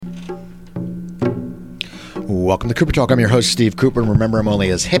Welcome to Cooper Talk. I'm your host, Steve Cooper, and remember, I'm only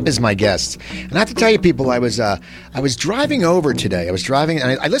as hip as my guests. And I have to tell you, people, I was driving over today. I was driving,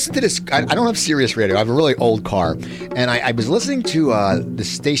 and I listened to this. I don't have Sirius radio. I have a really old car, and I was listening to the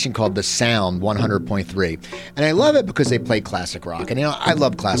station called The Sound 100.3, and I love it because they play classic rock. And I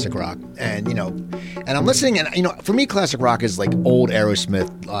love classic rock, and and I'm listening, and for me, classic rock is like old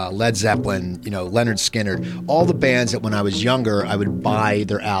Aerosmith, Led Zeppelin, Leonard Skinner, all the bands that when I was younger, I would buy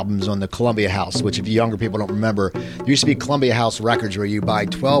their albums on the Columbia House, which if you younger people don't remember, there used to be Columbia House Records where you buy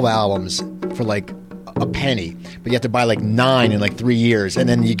 12 albums for like a penny, but you have to buy like 9 in like 3 years, and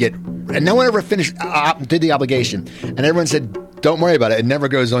then and no one ever finished, did the obligation, and everyone said, don't worry about it, it never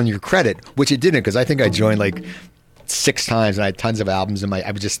goes on your credit, which it didn't, because I think I joined like 6 times and I had tons of albums, and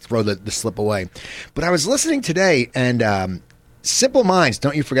I would just throw the slip away. But I was listening today, and Simple Minds,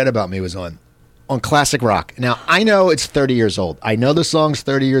 Don't You Forget About Me was on classic rock. Now, I know it's 30 years old. I know the song's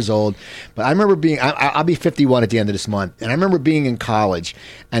 30 years old, but I remember I'll be 51 at the end of this month, and I remember being in college,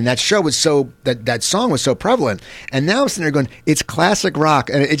 and that show was that song was so prevalent, and now I'm sitting there going, it's classic rock,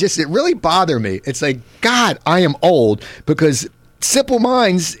 and it really bothered me. It's like, God, I am old, because Simple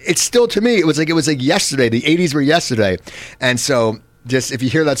Minds, it's still, to me, it was like yesterday. The 80s were yesterday. And so, just if you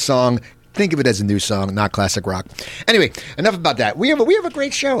hear that song, think of it as a new song, not classic rock. Anyway, enough about that. We have a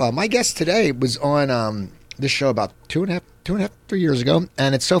great show. My guest today was on this show about 3 years ago,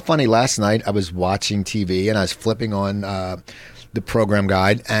 and it's so funny. Last night I was watching TV and I was flipping on the program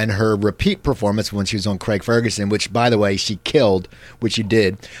guide, and her repeat performance when she was on Craig Ferguson, which, by the way, she killed, which she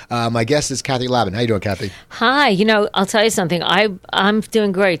did. My guest is Kathy Lavin. How you doing, Kathy? Hi. I'll tell you something. I'm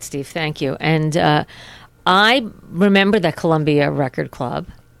doing great, Steve. Thank you. And I remember the Columbia Record Club.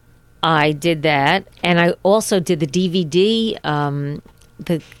 I did that, and I also did the DVD.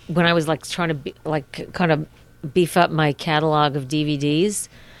 When I was trying to kind of beef up my catalog of DVDs,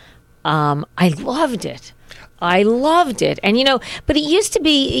 I loved it. And but it used to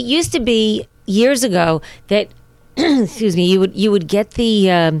be years ago that excuse me, you would get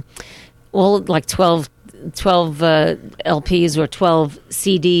the all like 12 LPs or 12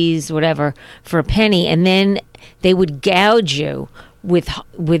 CDs, whatever, for a penny, and then they would gouge you with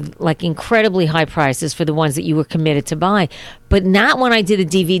like incredibly high prices for the ones that you were committed to buy. But not when I did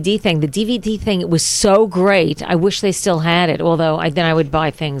the DVD thing. The DVD thing, it was so great. I wish they still had it, although then I would buy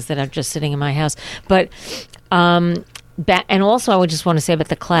things that are just sitting in my house. But and also I would just want to say about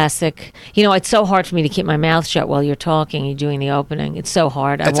the classic, it's so hard for me to keep my mouth shut while you're talking, you're doing the opening. It's so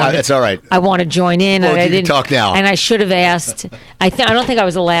hard. That's all right. I want to join in. Well, and I didn't talk now. And I should have asked. I don't think I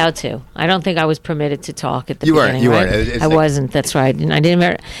was allowed to. I don't think I was permitted to talk at the beginning. You right? weren't. I wasn't. That's right. And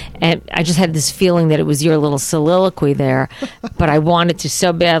and I just had this feeling that it was your little soliloquy there, but I wanted to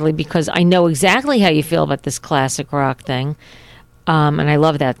so badly because I know exactly how you feel about this classic rock thing, and I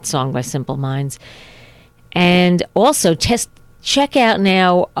love that song by Simple Minds. And also, check out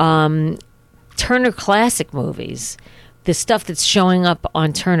now Turner Classic Movies, the stuff that's showing up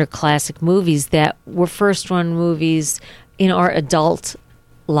on Turner Classic Movies that were first-run movies in our adult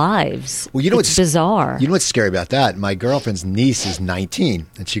lives. Well, it's bizarre. You know what's scary about that? My girlfriend's niece is 19,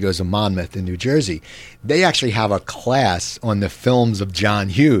 and she goes to Monmouth in New Jersey. They actually have a class on the films of John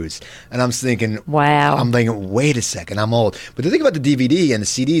Hughes. And I'm thinking, wow. I'm thinking, wait a second, I'm old. But the thing about the DVD and the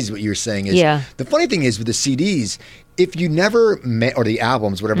CDs, what you were saying is, the funny thing is with the CDs, if you never or the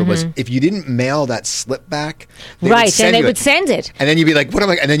albums, whatever it was, if you didn't mail that slip back, they would send it. And then you'd be like, what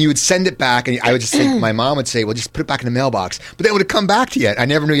am I? And then you would send it back, and I would just think, my mom would say, well, just put it back in the mailbox. But then it would come back to you. I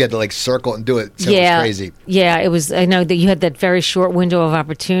never knew you had to circle and do it. So it was crazy. Yeah, it was. I know that you had that very short window of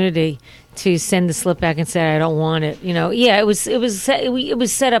opportunity to send the slip back and say, I don't want it. It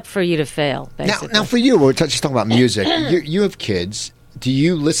was set up for you to fail, basically. Now for you, we're just talking about music. You have kids. Do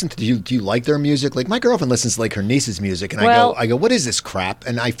you listen to? Do you like their music? Like my girlfriend listens to her niece's music, and I go, what is this crap?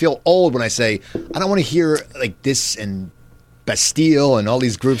 And I feel old when I say I don't want to hear like this and Bastille and all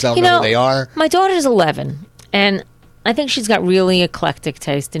these groups. I don't know who they are. My daughter's 11, and I think she's got really eclectic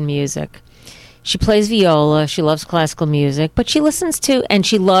taste in music. She plays viola. She loves classical music, but she listens to, and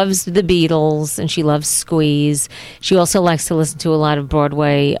she loves the Beatles, and she loves Squeeze. She also likes to listen to a lot of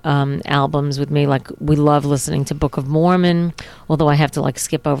Broadway albums with me. Like, we love listening to Book of Mormon, although I have to,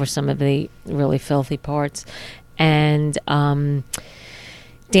 skip over some of the really filthy parts. And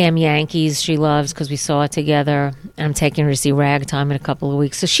Damn Yankees she loves because we saw it together. And I'm taking her to see Ragtime in a couple of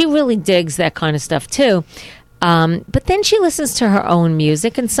weeks. So she really digs that kind of stuff, too. But then she listens to her own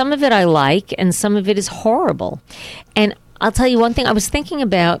music, and some of it I like, and some of it is horrible. And I'll tell you one thing. I was thinking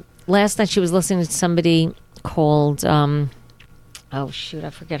about last night. She was listening to somebody called, I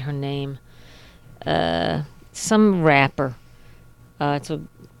forget her name. Some rapper. It's a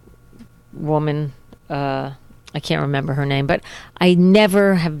woman. I can't remember her name, but I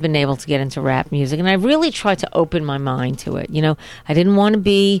never have been able to get into rap music, and I really tried to open my mind to it. You know, I didn't want to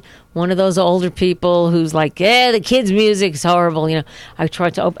be one of those older people who's like, "Yeah, the kids' music's horrible." You know, I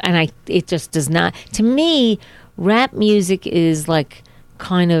tried to open, and it just does not. To me, rap music is like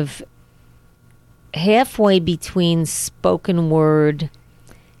kind of halfway between spoken word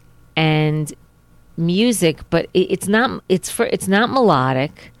and music, but it's not. It's not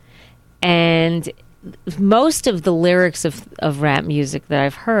melodic, and most of the lyrics of rap music that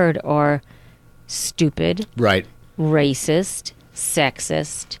I've heard are stupid, Right. racist,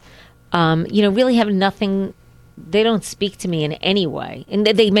 sexist. Really have nothing. They don't speak to me in any way, and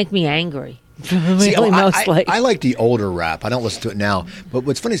they make me angry. See, Really, mostly. I like the older rap. I don't listen to it now. But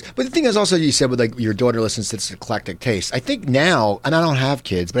what's funny is, but the thing is also, you said with like your daughter listens to this eclectic taste. I think now, and I don't have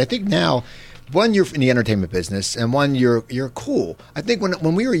kids, but I think now, one, you're in the entertainment business, and one, you're cool. I think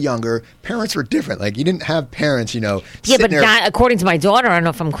when we were younger, parents were different. Like, you didn't have parents, Yeah, sitting but there. not according to my daughter. I don't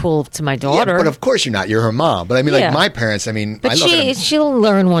know if I'm cool to my Yeah, daughter. but of course you're not. You're her mom. But I mean, Yeah. like my parents. I mean, But I look at them. she'll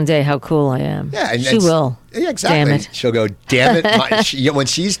learn one day how cool I am. Yeah, and she will. Yeah, exactly. Damn it. She'll go, damn it. When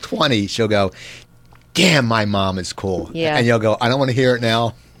she's 20, she'll go, damn, my mom is cool. Yeah. And you'll go, I don't want to hear it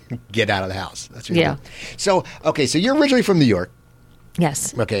now. Get out of the house. That's what you Yeah. do. So, okay, so you're originally from New York.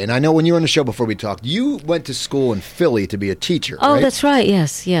 Yes. Okay, and I know when you were on the show before we talked, you went to school in Philly to be a teacher, Oh, right? that's right.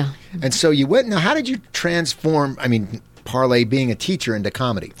 Yes. Yeah. And so you went. Now, how did you parlay being a teacher into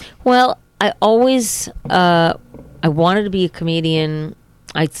comedy? Well, I always I wanted to be a comedian.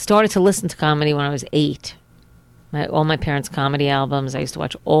 I started to listen to comedy when I was 8. All my parents' comedy albums. I used to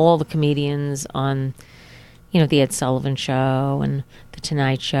watch all the comedians on, the Ed Sullivan Show and the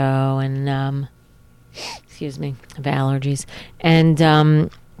Tonight Show, and excuse me, I have allergies, and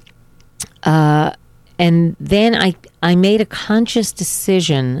then I made a conscious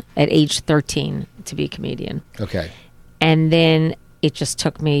decision at age 13 to be a comedian. Okay. And then it just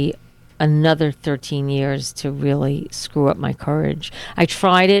took me another 13 years to really screw up my courage. I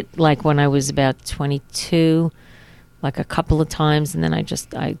tried it like when I was about 22, like a couple of times, and then I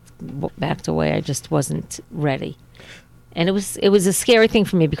backed away. I just wasn't ready. And it was a scary thing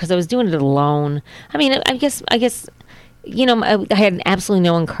for me because I was doing it alone. I mean, I guess I had absolutely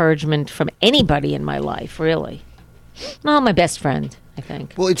no encouragement from anybody in my life, really. Well, my best friend, I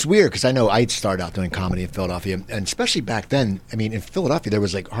think. Well, it's weird because I know I started out doing comedy in Philadelphia, and especially back then. I mean, in Philadelphia, there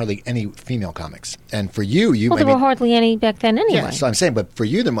was like hardly any female comics, and for you, There were hardly any back then anyway. yeah. So I'm saying, but for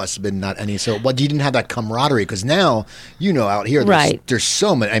you, there must have been not any. So, you didn't have that camaraderie because now, out here, there's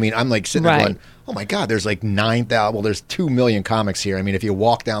so many. I mean, I'm like sitting there Right. going, oh my God, there's like 9,000. Well, there's 2 million comics here. I mean, if you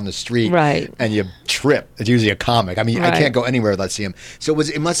walk down the street Right. and you trip, it's usually a comic. I mean, I Right. can't go anywhere without seeing him. So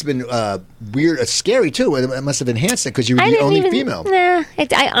it must have been weird, scary too. It must have enhanced it because you were the only female. Nah,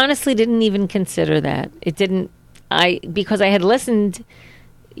 I honestly didn't even consider that. It didn't. Because I had listened,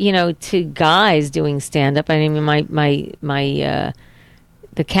 to guys doing stand up. I mean, my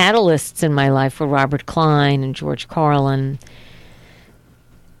the catalysts in my life were Robert Klein and George Carlin,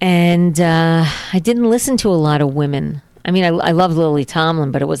 and I didn't listen to a lot of women. I mean, I loved Lily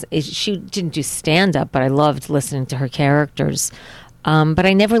Tomlin, but she didn't do stand up. But I loved listening to her characters. But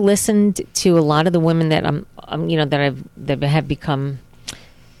I never listened to a lot of the women that that have become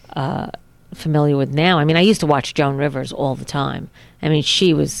familiar with now. I mean, I used to watch Joan Rivers all the time. I mean,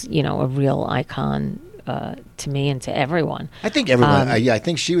 she was, a real icon to me and to everyone. I think everyone. I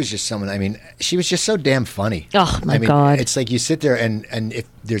think she was just someone. I mean, she was just so damn funny. Oh my I mean, God! It's like you sit there and if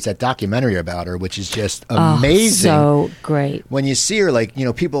there's that documentary about her, which is just amazing. So great. When you see her, like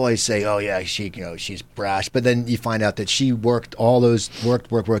people always say, "Oh yeah, she's brash," but then you find out that she worked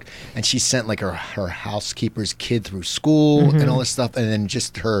and she sent like her housekeeper's kid through school and all this stuff, and then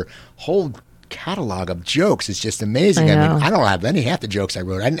just her whole catalog of jokes is just amazing. I mean, I don't have half the jokes I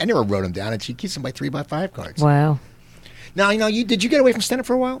wrote. I never wrote them down, and she keeps them by 3x5 cards. Wow. Now, did you get away from stand-up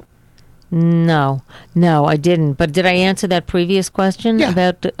for a while? No, I didn't. But did I answer that previous question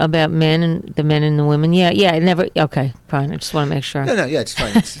about men and the women? Yeah. I never. Okay, fine. I just want to make sure. No, yeah, it's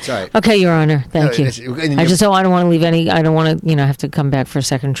fine. It's all right. Okay, Your Honor. Thank you. I don't want to leave any. I don't want to, have to come back for a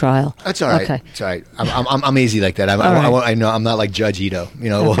second trial. That's all right. Okay. It's all right. I'm easy like that. I know I'm not like Judge Ito.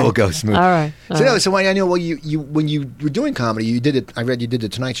 We'll go smooth. All right. So I know. Well, you when you were doing comedy, you did it. I read you did the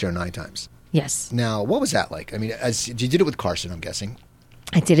Tonight Show 9 times. Yes. Now, what was that like? I mean, you did it with Carson, I'm guessing.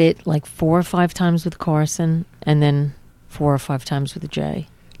 I did it like 4 or 5 times with Carson, and then 4 or 5 times with Jay.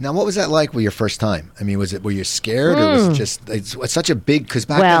 Now, what was that like with your first time? I mean, were you scared, or was it just it's such a big? Because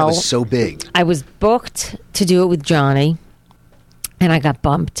back then it was so big. I was booked to do it with Johnny, and I got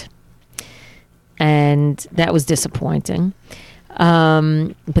bumped, and that was disappointing.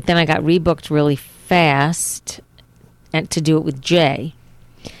 But then I got rebooked really fast and to do it with Jay.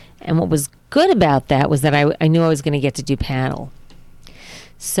 And what was good about that was that I knew I was going to get to do panel.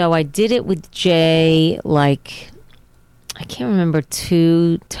 So I did it with Jay, like, I can't remember,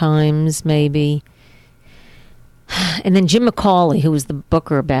 2 times maybe. And then Jim McCauley, who was the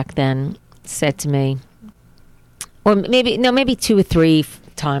booker back then, said to me, or maybe 2 or 3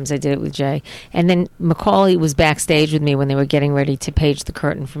 times I did it with Jay. And then McCauley was backstage with me when they were getting ready to page the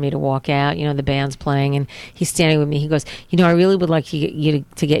curtain for me to walk out. You know, the band's playing, and he's standing with me. He goes, I really would like to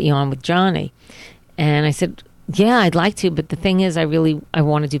get you on with Johnny. And I said, yeah, I'd like to, but the thing is, I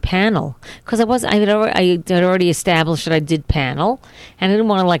want to do panel, because I had already established that I did panel, and I didn't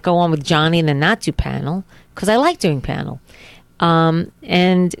want to like go on with Johnny and then not do panel, because I like doing panel.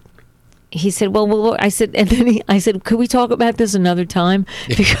 And he said, well, I said, I said, could we talk about this another time?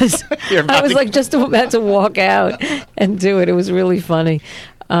 Because I was like just about to walk out and do it. It was really funny.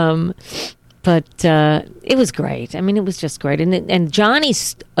 But it was great. I mean, it was just great. And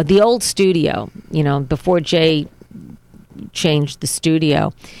Johnny's, the old studio, you know, before Jay changed the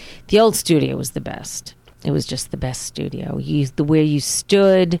studio, the old studio was the best. It was just the best studio. The way you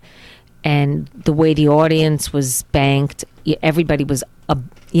stood and the way the audience was banked, everybody was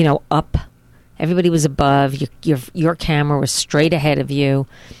up. Everybody was above. Your camera was straight ahead of you.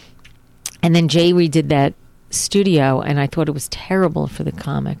 And then Jay redid that studio, and I thought it was terrible for the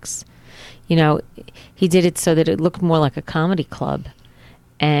comics. You know, he did it so that it looked more like a comedy club.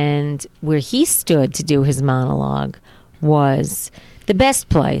 And where he stood to do his monologue was the best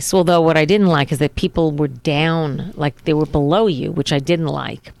place. Although what I didn't like is that people were down, like they were below you, which I didn't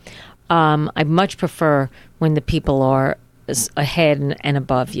like. I much prefer when the people are ahead and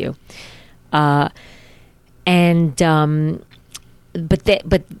above you. But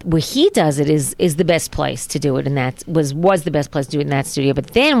where he does it is the best place to do it, and that was the best place to do it in that studio. But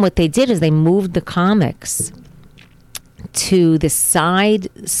then what they did is they moved the comics to the side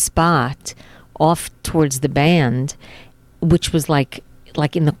spot off towards the band, which was like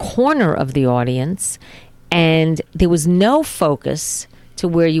in the corner of the audience, and there was no focus to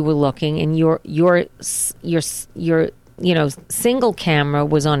where you were looking, and your single camera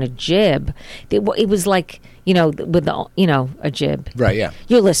was on a jib. It was like, with a jib. Right, yeah.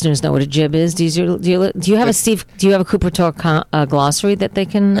 Your listeners know what a jib is. Do you have a Cooper Talk glossary that they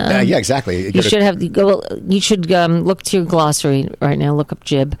can? Yeah, exactly. You should look to your glossary right now. Look up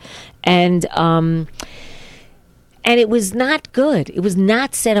jib, and it was not good. It was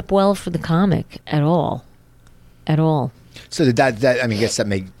not set up well for the comic at all. So that I mean, I guess that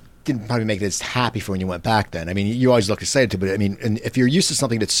didn't probably make this happy for when you went back then. I mean, you always look excited to, but I mean, and if you're used to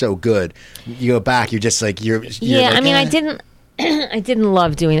something that's so good, you go back, you're just like, you're yeah, like, I mean, I didn't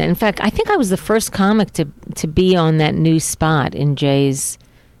love doing that. In fact, I think I was the first comic to be on that new spot in Jay's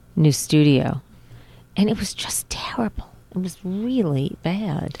new studio. And it was just terrible. It was really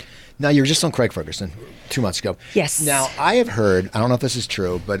bad. Now, you were just on Craig Ferguson 2 months ago. Yes. Now, I have heard, I don't know if this is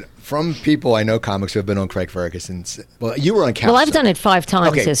true, but from people I know, comics who have been on Craig Ferguson, well, you were on Couch. Well, I've done it 5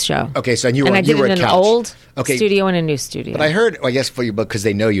 times, his show. Okay, so I did it in an old okay. studio and a new studio. But I heard, I guess for you, because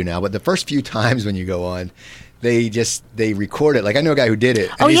they know you now, but the first few times when you go on, they record it. Like, I know a guy who did it.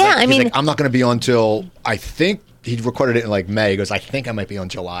 And he's like, I'm not going to be on till, I think, he recorded it in like May. He goes, I think I might be on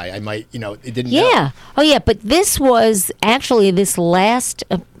July. I might, it didn't. Yeah. Know. Oh, yeah. But this was actually this last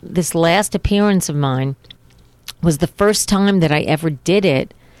appearance of mine was the first time that I ever did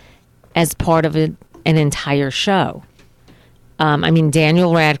it as part of an entire show. I mean,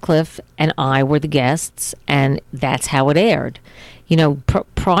 Daniel Radcliffe and I were the guests, and that's how it aired.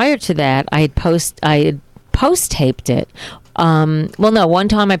 Prior to that, I had post-taped it. One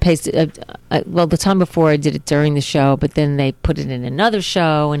time I pasted. The time before I did it during the show, but then they put it in another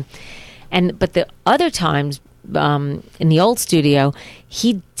show, but the other times in the old studio,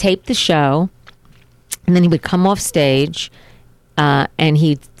 he'd tape the show, and then he would come off stage, and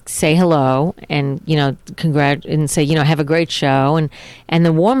he'd say hello and and say have a great show, and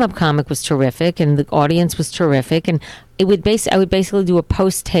the warm up comic was terrific, and the audience was terrific, and I would basically do a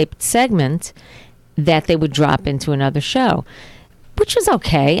post taped segment that they would drop into another show, which was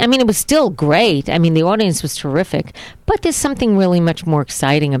okay. I mean, it was still great. I mean, the audience was terrific, but there's something really much more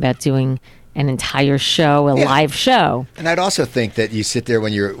exciting about doing an entire show, live show. And I'd also think that you sit there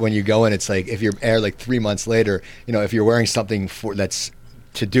when you go in, it's like if you're aired like 3 months later, if you're wearing something that's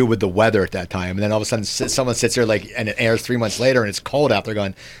to do with the weather at that time, and then all of a sudden someone sits there and it airs 3 months later and it's cold out there,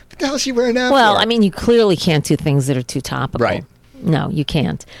 going, what the hell is she wearing that Well, for? I mean, you clearly can't do things that are too topical. Right. No, you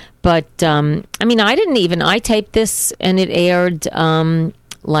can't. But, I taped this and it aired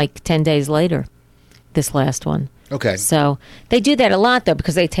like 10 days later, this last one. Okay. So they do that a lot though,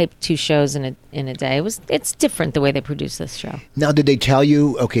 because they tape 2 shows in a day. It's different the way they produce this show. Now, did they tell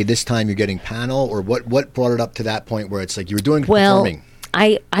you, okay, this time you're getting panel, or what brought it up to that point where it's like you were doing performing?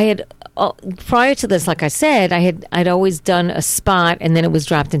 I had prior to this, like I said, I'd always done a spot and then it was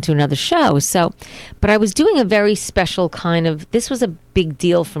dropped into another show. So, but I was doing a very special kind of. This was a big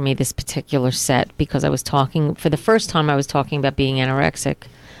deal for me, this particular set, because I was talking for the first time. I was talking about being anorexic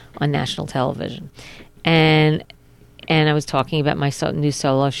on national television, and I was talking about my new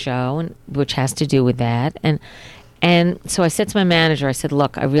solo show, which has to do with that. And so I said to my manager, I said,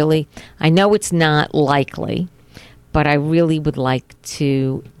 "Look, I know it's not likely, but I really would like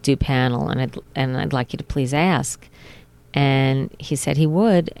to do panel, and I'd like you to please ask." And he said he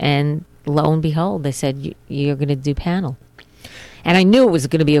would, and lo and behold, they said, "You're going to do panel." And I knew it was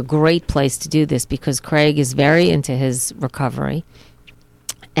going to be a great place to do this because Craig is very into his recovery,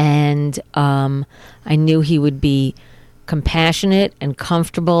 and I knew he would be compassionate and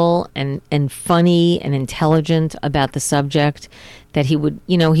comfortable and funny and intelligent about the subject, that he would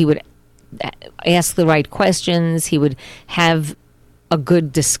ask the right questions. He would have a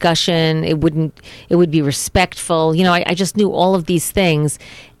good discussion. It would be respectful. I just knew all of these things,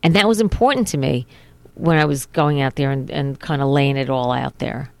 and that was important to me when I was going out there and kind of laying it all out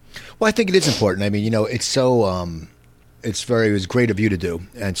there. Well, I think it is important. I mean, it's so it was great of you to do,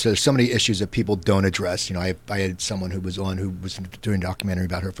 and so there's so many issues that people don't address. I had someone who was doing a documentary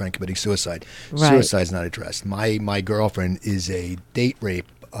about her friend committing suicide. Right. Suicide's not addressed. My girlfriend is a date rape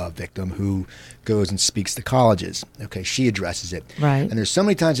victim who goes and speaks to colleges. Okay, she addresses it. Right. And there's so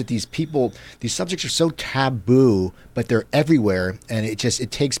many times that these subjects are so taboo, but they're everywhere, and it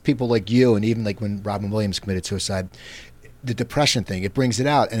takes people like you, and even like when Robin Williams committed suicide, the depression thing, it brings it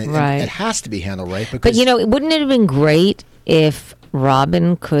out, and it has to be handled right. But wouldn't it have been great if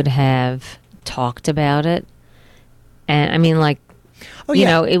Robin could have talked about it? And I mean, like,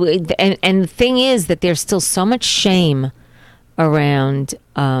 and the thing is that there's still so much shame around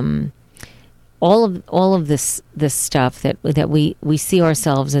all of this stuff that we see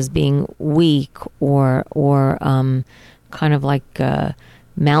ourselves as being weak or kind of like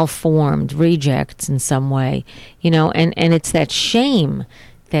malformed rejects in some way, and it's that shame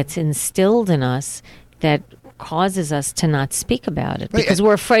that's instilled in us that causes us to not speak about it, because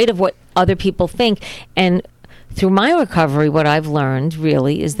we're afraid of what other people think. And through my recovery, what I've learned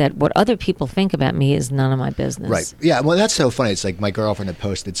really is that what other people think about me is none of my business. Right. Yeah. Well, that's so funny. It's like my girlfriend had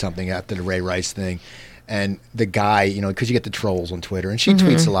posted something after the Ray Rice thing, and the guy, because you get the trolls on Twitter, and she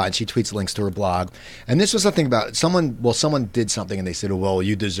tweets a lot, and she tweets links to her blog. And this was something about someone did something, and they said, "Oh, well,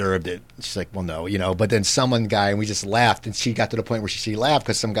 you deserved it." She's like, "Well, no, But then and we just laughed, and she got to the point where she laughed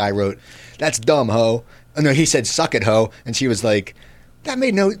because some guy wrote, "That's dumb, ho." And no, he said, "Suck it, ho." And she was like, that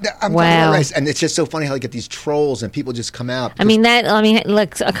made no. I'm wow. And it's just so funny how you get these trolls and people just come out.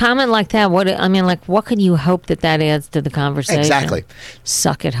 Like a comment like that. What could you hope that adds to the conversation? Exactly.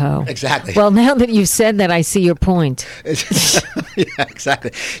 Suck it, ho. Exactly. Well, now that you've said that, I see your point. Yeah,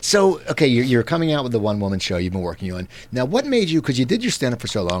 exactly. So, okay, you're coming out with the one-woman show you've been working on. Now, what made you? Because you did your stand-up for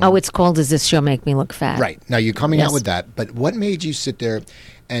so long. Oh, it's called "Does This Show Make Me Look Fat?" Right. Now you're coming out with that, but what made you sit there?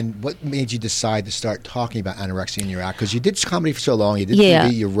 And what made you decide to start talking about anorexia in your act? Because you did comedy for so long, you did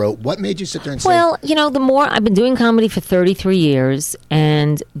TV, you wrote. What made you sit there and say... Well, the more... I've been doing comedy for 33 years,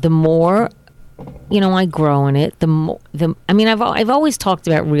 and the more, I grow in it, I've always talked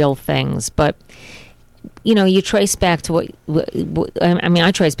about real things, but, you trace back to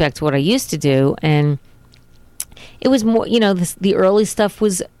I trace back to what I used to do, and it was more, the early stuff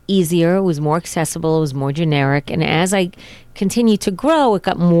was easier, it was more accessible, it was more generic, and as I continued to grow, it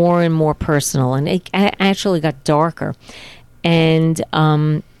got more and more personal, and it actually got darker, and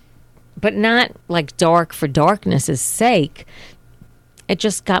but not like dark for darkness' sake. It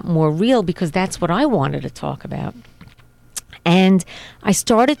just got more real because that's what I wanted to talk about. And I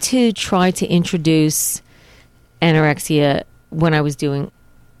started to try to introduce anorexia when I was doing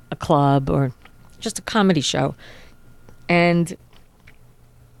a club or just a comedy show, and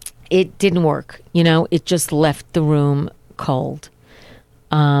it didn't work. It just left the room cold.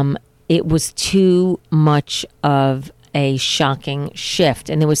 It was too much of a shocking shift,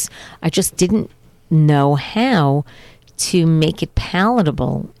 and I just didn't know how to make it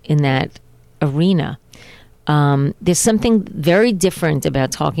palatable in that arena. There's something very different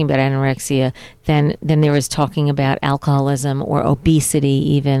about talking about anorexia than there is talking about alcoholism or obesity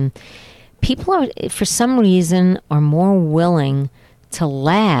even. People for some reason, are more willing to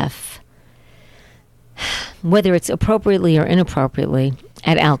laugh, whether it's appropriately or inappropriately,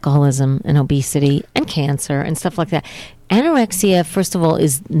 at alcoholism and obesity and cancer and stuff like that. Anorexia, first of all,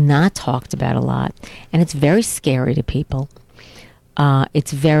 is not talked about a lot, and it's very scary to people.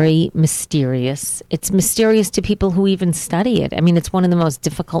 It's very mysterious. It's mysterious to people who even study it. I mean, it's one of the most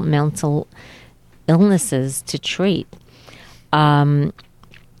difficult mental illnesses to treat.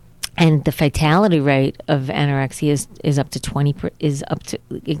 And the fatality rate of anorexia is up to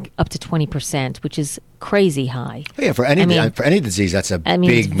 20%, which is crazy high. Yeah, for any disease, that's a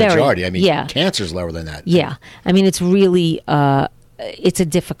big majority. I mean, cancer's lower than that. Yeah, I mean, it's really it's a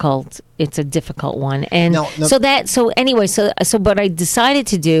difficult one. And so what I decided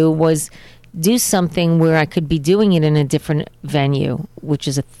to do was do something where I could be doing it in a different venue, which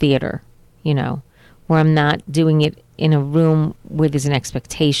is a theater, where I'm not doing it in a room where there's an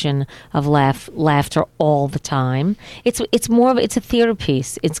expectation of laughter all the time. It's a theater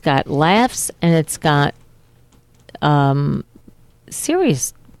piece. It's got laughs and it's got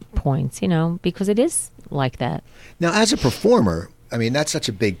serious points, because it is like that. Now, as a performer, I mean, that's such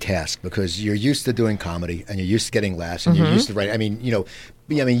a big task because you're used to doing comedy and you're used to getting laughs and you're used to writing. I mean,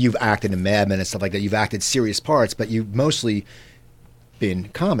 you've acted in Mad Men and stuff like that. You've acted serious parts, but you've mostly been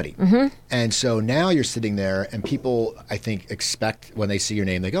comedy. And so now you're sitting there and people, I think, expect when they see your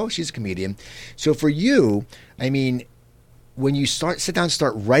name, they go, oh, she's a comedian. So for you, I mean, when you sit down and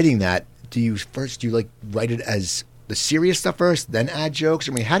start writing that, do you write it as the serious stuff first, then add jokes?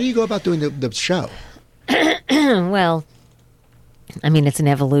 I mean, how do you go about doing the show? Well, I mean, it's an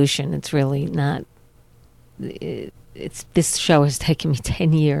evolution. It's really not. This show has taken me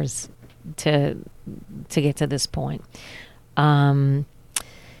 10 years to get to this point. And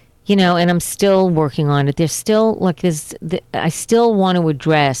I'm still working on it. There's still I still want to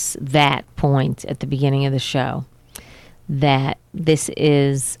address that point at the beginning of the show, that this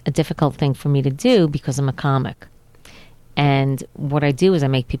is a difficult thing for me to do because I'm a comic. And what I do is I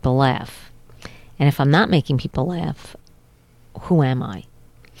make people laugh. And if I'm not making people laugh, who am I?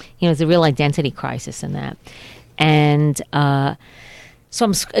 There's a real identity crisis in that. And so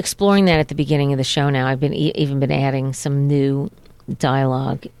I'm exploring that at the beginning of the show now. I've been even been adding some new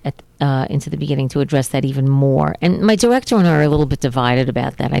dialogue into the beginning to address that even more. And my director and I are a little bit divided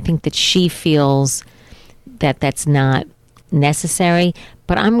about that. I think that she feels that that's not necessary,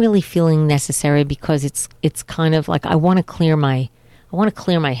 but I'm really feeling necessary because it's kind of like I want to clear my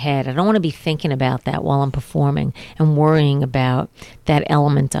head. I don't want to be thinking about that while I'm performing and worrying about that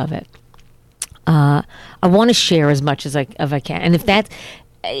element of it. I want to share as much as I can, and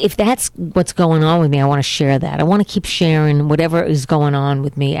if that's what's going on with me, I want to share that. I want to keep sharing whatever is going on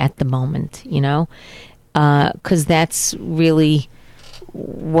with me at the moment, because that's really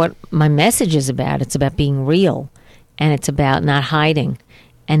what my message is about. It's about being real, and it's about not hiding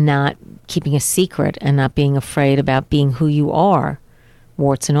and not keeping a secret and not being afraid about being who you are,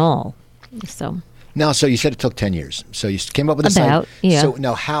 warts and all. So you said it took 10 years. So you came up with a site. Yeah. So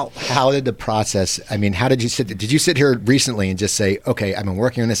now how did the process, I mean, how did you did you sit here recently and just say, okay, I've been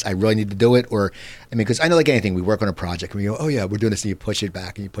working on this, I really need to do it? Or, I mean, because I know like anything, we work on a project and we go, oh yeah, we're doing this, and you push it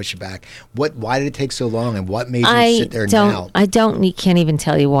back and you push it back. Why did it take so long, and what made you sit there now? Can't even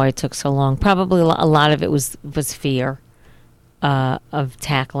tell you why it took so long. Probably a lot of it was fear of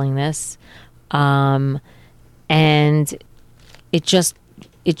tackling this. And it just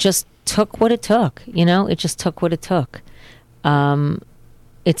took what it took, it just took what it took.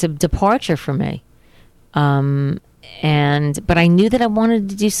 It's a departure for me. But I knew that I wanted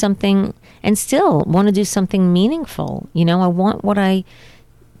to do something, and still want to do something meaningful. I want my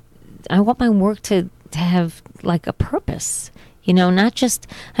work to have like a purpose, not just,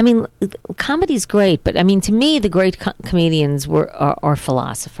 I mean, comedy's great, but I mean, to me, the great comedians are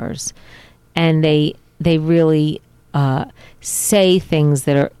philosophers, and they really say things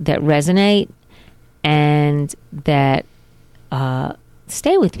that resonate and that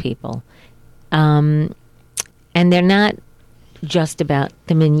stay with people, and they're not just about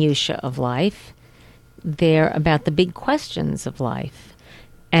the minutiae of life; they're about the big questions of life.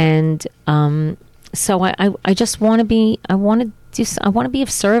 And so I just want to be. I want to be of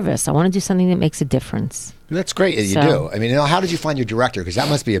service. I want to do something that makes a difference. That's great that you do. I mean, how did you find your director? Because that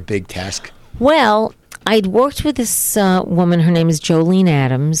must be a big task. Well, I'd worked with this woman. Her name is Jolene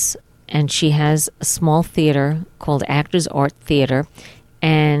Adams, and she has a small theater called Actors Art Theater.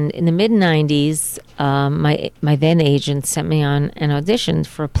 And in the mid-'90s, my then agent sent me on an audition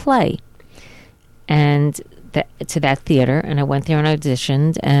for a play, and to that theater. And I went there and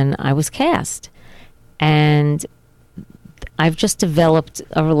auditioned, and I was cast. And I've just developed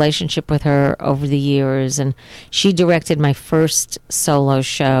a relationship with her over the years, and she directed my first solo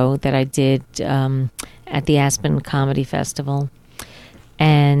show that I did at the Aspen Comedy Festival.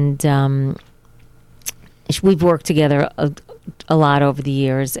 And we've worked together a lot over the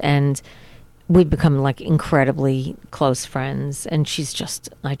years, and we've become like incredibly close friends. And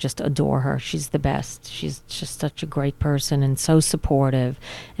I just adore her. She's the best. She's just such a great person, and so supportive,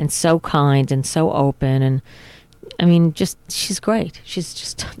 and so kind, and so open. And I mean, she's great. She's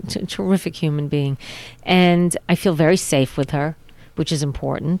just a terrific human being, and I feel very safe with her, which is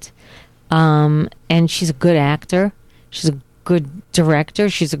important. And she's a good actor. She's a good director.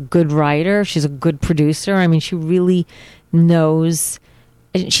 She's a good writer. She's a good producer. I mean, she really knows.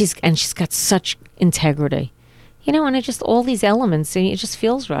 And she's got such integrity, and all these elements, and it just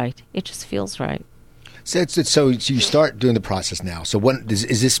feels right. It just feels right. So you start doing the process now. So when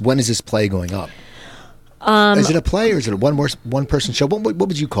is this play going up? Is it a play or is it a one person show? What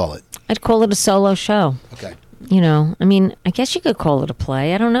would you call it? I'd call it a solo show. Okay. I mean, I guess you could call it a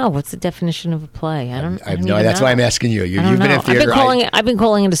play. I don't know. What's the definition of a play? I have no idea. That's why I'm asking you. You've been in theater. I've been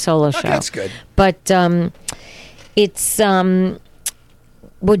calling it a solo show. That's good. But it's I'm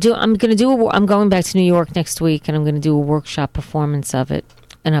going back to New York next week, and I'm going to do a workshop performance of it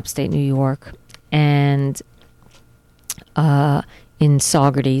in upstate New York, and in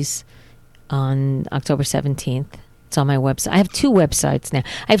Saugerties on October 17th. It's on my website. I have 2 websites now.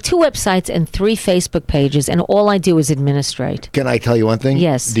 I have 2 websites and 3 Facebook pages, and all I do is administrate. Can I tell you one thing?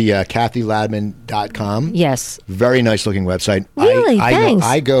 Yes. The KathyLadman.com. Yes. Very nice looking website. Really? Thanks.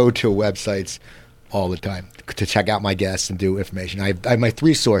 I go to websites all the time to check out my guests and do information. I have my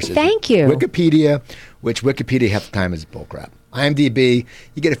 3 sources. Thank you. Wikipedia, which Wikipedia half the time is bullcrap. IMDb,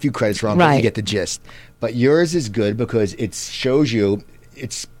 you get a few credits wrong, but you get the gist. But yours is good because it shows you.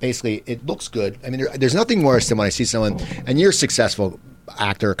 It's basically, it looks good. I mean, there's nothing worse than when I see someone, and you're a successful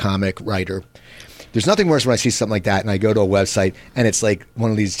actor, comic, writer. There's nothing worse when I see something like that and I go to a website and it's like one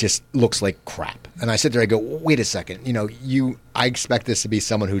of these just looks like crap. And I sit there, I go, wait a second, I expect this to be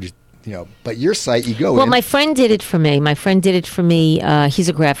someone who just, but your site, you go in. Well, my friend did it for me. He's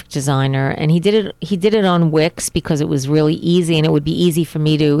a graphic designer, and he did it on Wix because it was really easy, and it would be easy for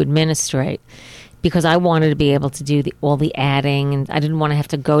me to administrate. Because I wanted to be able to do all the adding, and I didn't want to have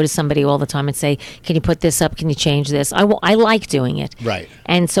to go to somebody all the time and say, can you put this up? Can you change this? I like doing it. Right.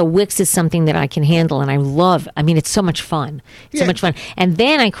 And so Wix is something that I can handle, and I love. I mean, it's so much fun. So much fun. And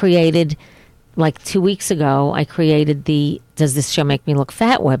then I created, like 2 weeks ago, the Does This Show Make Me Look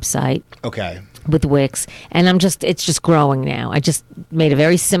Fat website. Okay. With Wix. And it's just growing now. I just made a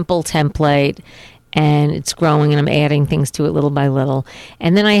very simple template, and it's growing, and I'm adding things to it little by little.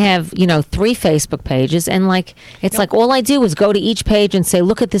 And then I have, 3 Facebook pages, and like all I do is go to each page and say,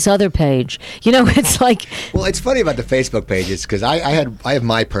 look at this other page. It's like. Well, it's funny about the Facebook pages because I have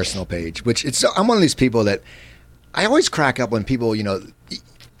my personal page, which I'm one of these people that I always crack up when people,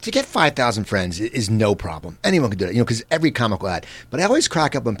 to get 5,000 friends is no problem. Anyone can do it, because every comic will add. But I always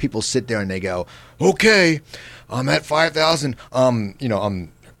crack up when people sit there and they go, okay, I'm at 5,000. I'm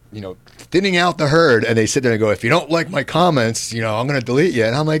thinning out the herd, and they sit there and go, if you don't like my comments, I'm going to delete you.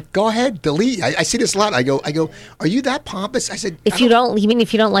 And I'm like, go ahead, delete. I see this a lot. I go, are you that pompous? I said, you mean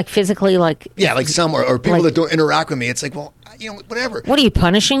if you don't like physically, like. Yeah, like some, or people that don't interact with me. It's like, well, whatever. What are you,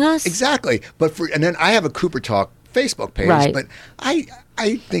 punishing us? Exactly. And then I have a Cooper Talk Facebook page, right. But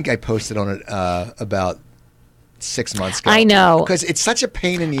I think I posted on it about 6 months ago. I know. Because it's such a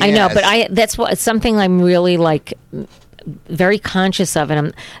pain in the ass. I know, but that's something I'm really like very conscious of.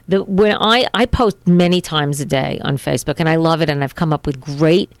 And when I post many times a day on Facebook, and I love it, and I've come up with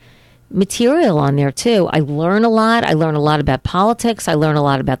great material on there too. I learn a lot. I learn a lot about politics. I learn a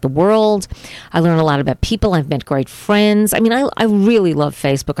lot about the world. I learn a lot about people. I've met great friends. I mean, I really love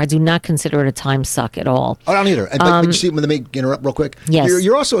Facebook. I do not consider it a time suck at all. I don't either. But you see, let me interrupt real quick. Yes.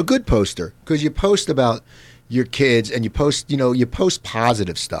 You're also a good poster because you post about your kids, and you post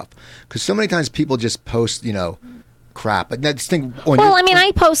positive stuff. Because so many times people just post, crap. But that's thing.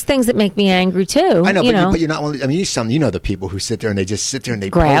 I post things that make me angry too. I know, but you're not only. I mean, the people who sit there and they just sit there and they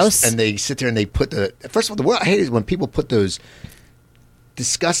grouse, post, and they sit there and they put first of all, what I hate is when people put those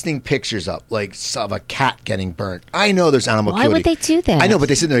disgusting pictures up, like of a cat getting burnt. I know there's animal cruelty. Why would they do that? I know, but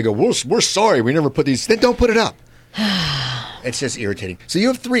they sit there and go, we're sorry, we never put these. Then don't put it up. It's just irritating. So you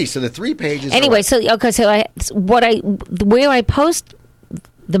have 3. So the 3 pages. Anyway, where I post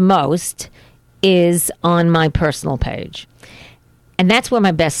the most is on my personal page. And that's where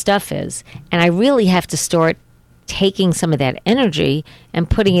my best stuff is. And I really have to start taking some of that energy and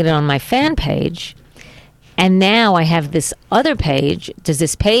putting it on my fan page. And now I have this other page. Does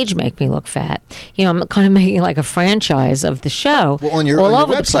this page make me look fat? I'm kind of making like a franchise of the show. Well, on your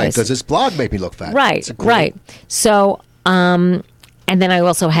website, does this blog make me look fat? Right, right. So, and then I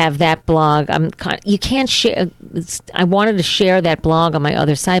also have that blog. You can't share. I wanted to share that blog on my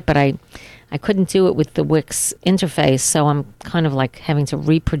other site, but I I couldn't do it with the Wix interface, so I'm kind of like having to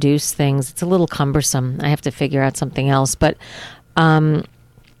reproduce things. It's a little cumbersome. I have to figure out something else, but I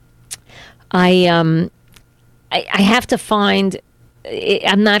have to find.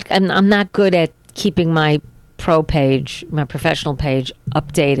 I'm not good at keeping my pro page, my professional page,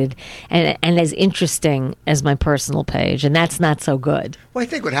 updated and as interesting as my personal page, and that's not so good. Well, I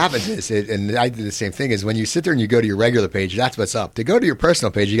think what happens is, and I do the same thing, is when you sit there and you go to your regular page, that's what's up. To go to your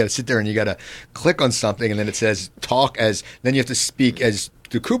personal page, you got to sit there and you got to click on something, and then it says talk as, then you have to speak as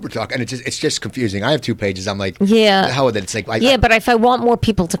the Cooper Talk, and it's just confusing. I have 2 pages. I'm like, yeah, the hell with it. It's like, but if I want more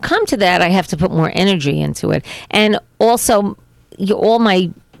people to come to that, I have to put more energy into it, and also all my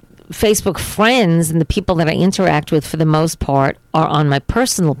Facebook friends and the people that I interact with for the most part are on my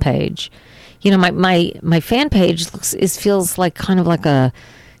personal page. You know, my fan page feels like kind of like a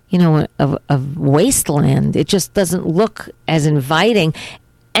wasteland. It just doesn't look as inviting,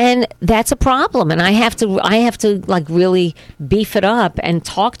 and that's a problem. And I have to like really beef it up and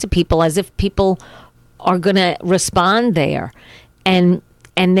talk to people as if people are going to respond there, and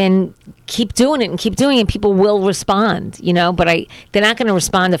then keep doing it and keep doing it. People will respond, but they're not going to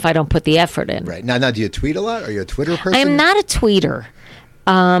respond if I don't put the effort in. Right. Now, do you tweet a lot? Are you a Twitter person? I am not a tweeter.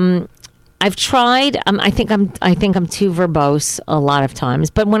 I've tried. I think I'm too verbose a lot of times.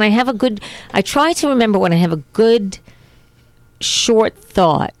 But when I have I try to remember when I have a good short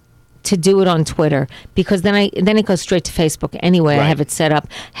thought to do it on Twitter, because then it goes straight to Facebook anyway. Right. I have it set up.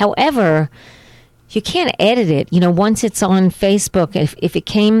 However, you can't edit it. Once it's on Facebook, if it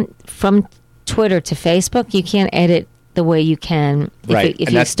came from Twitter to Facebook, you can't edit the way you can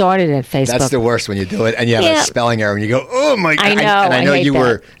if you started at Facebook. That's the worst when you do it and you have a spelling error and you go, oh my God. I know. And I know you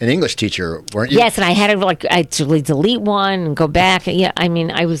were an English teacher, weren't you? Yes, and I had to I actually delete one and go back. Yeah, I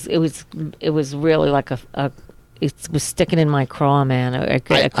mean, it was really like it was sticking in my craw, man. I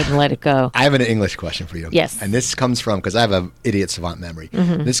couldn't let it go. I have an English question for you. Yes. And this comes from, because I have an idiot savant memory.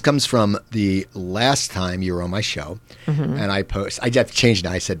 Mm-hmm. This comes from the last time you were on my show. Mm-hmm. And I have to change it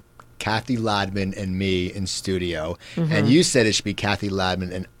now. I said, Kathy Ladman and me in studio. Mm-hmm. And you said it should be Kathy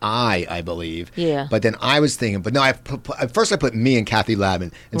Ladman and I believe. Yeah. But then I was thinking, but no, at first I put me and Kathy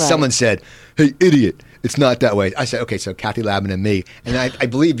Ladman. And someone said, hey, idiot. It's not that way. I said, okay, so Kathy Ladman and me. And I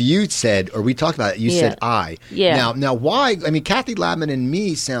believe you said, or we talked about it, you said I. Yeah. Now why? I mean, Kathy Ladman and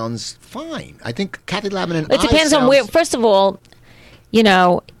me sounds fine. I think Kathy Ladman and It depends on where. First of all,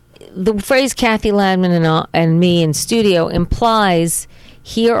 the phrase Kathy Ladman and me in studio implies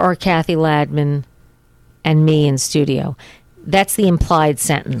here are Kathy Ladman and me in studio. That's the implied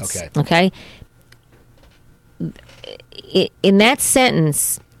sentence. Okay? In that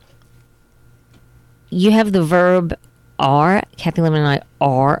sentence, you have the verb are. Kathy Ladman and I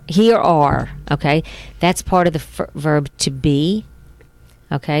are. Here are. Okay? That's part of the verb to be.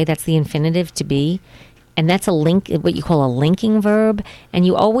 Okay? That's the infinitive, to be. And that's what you call a linking verb. And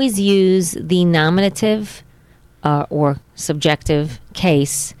you always use the nominative or subjective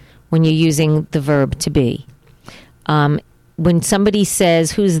case when you're using the verb to be. When somebody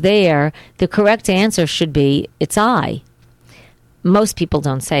says, who's there, the correct answer should be, it's I. Most people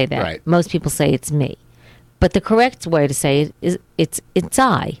don't say that. Right. Most people say it's me. But the correct way to say it is it's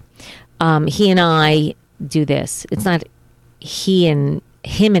I. He and I do this. It's not him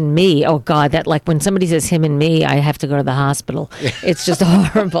and me. Oh God, that like when somebody says him and me, I have to go to the hospital. It's just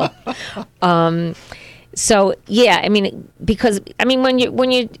horrible. So yeah, I mean, because I mean when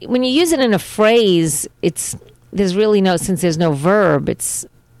you use it in a phrase, there's really since there's no verb, it's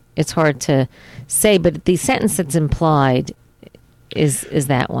hard to say. But the sentence that's implied is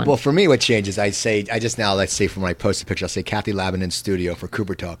that one. Well, for me, what changes, let's say from when I post a picture, I'll say Kathy Ladman in studio for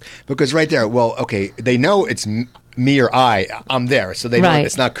Cooper Talk. Because right there, well, okay, they know it's me or I'm there. So they know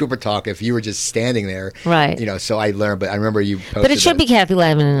it's not Cooper Talk if you were just standing there. Right. So I learned, but I remember you posted But it should be Kathy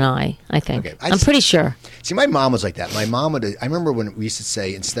Ladman and I think. Okay. I'm pretty sure. See, my mom was like that. My mom would, I remember when we used to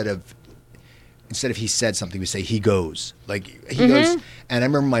say, instead of he said something, we say he goes. Like, he goes. And I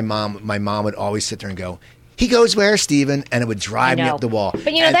remember my mom would always sit there and go, he goes where, Stephen? And it would drive me up the wall. But,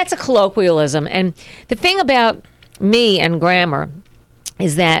 that's a colloquialism. And the thing about me and grammar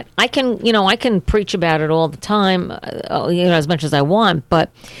is that I can preach about it all the time, as much as I want. But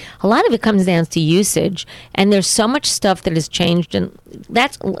a lot of it comes down to usage. And there's so much stuff that has changed. And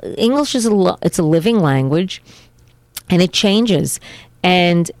English is it's a living language. And it changes.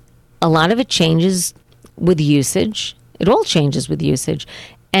 And a lot of it changes with usage. It all changes with usage.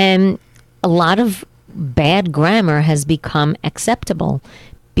 And a lot of bad grammar has become acceptable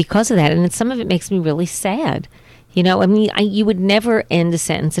because of that, and some of it makes me really sad. You would never end a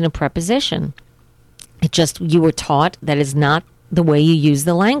sentence in a preposition. You were taught that is not the way you use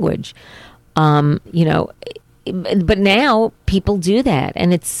the language. You know, but now people do that,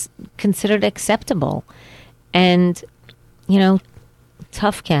 and it's considered acceptable. And you know,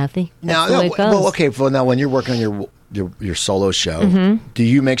 tough, Kathy. That's the way it goes. Well, okay. Well, now when you're working on your solo show, do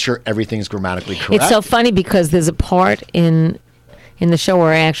you make sure everything's grammatically correct? It's so funny because there's a part in the show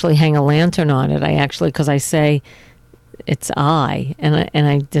where I actually hang a lantern on it. Because I say it's I, and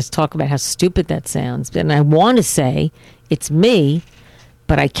I just talk about how stupid that sounds. And I want to say it's me,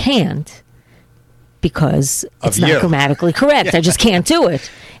 but I can't because it's not grammatically correct. I just can't do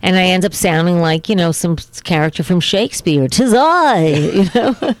it. And I end up sounding like, you know, some character from Shakespeare. 'Tis I, you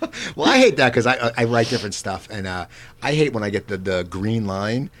know. Well, I hate that because I write different stuff, and I hate when I get the green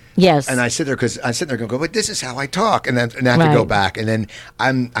line. Yes. And I sit there going, but this is how I talk, and then I have to go back, and then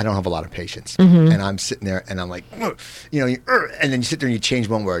I don't have a lot of patience, and I'm sitting there, and I'm like, you know, and then you sit there and you change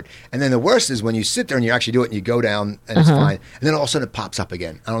one word, and then the worst is when you sit there and you actually do it, and you go down, and it's fine, and then all of a sudden it pops up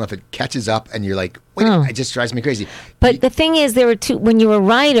again. I don't know if it catches up, and you're like, wait, it just drives me crazy. But the thing is, there are two. When you're a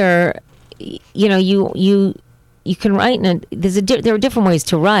writer, you know, you can write there are different ways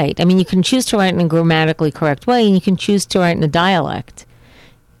to write. I mean, you can choose to write in a grammatically correct way, and you can choose to write in a dialect.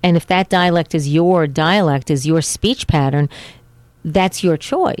 And if that dialect is your speech pattern, that's your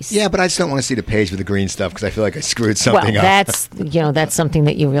choice. Yeah, but I just don't want to see the page with the green stuff because I feel like I screwed something up. That's something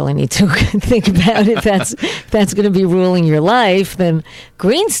that you really need to think about. If that's going to be ruling your life, then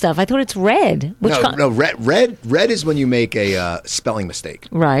green stuff. I thought it's red. Red is when you make a spelling mistake.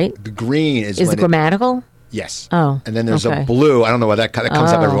 Right. The green is when it grammatical. Yes. Oh. And then there's a blue. I don't know why that comes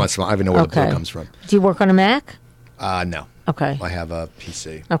up every once in a while. I don't even know where the blue comes from. Do you work on a Mac? No. Okay. I have a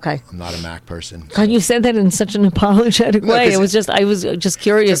PC. Okay. I'm not a Mac person. God, you said that in such an apologetic way. I was just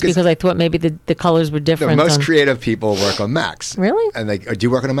curious because I thought maybe the colors were different. Most creative people work on Macs. Really? And do you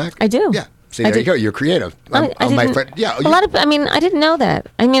work on a Mac? I do. Yeah. See, there you go. You're creative. My friend. Yeah. I didn't know that.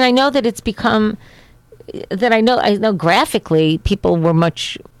 I mean, I know that it's become that. I know graphically, people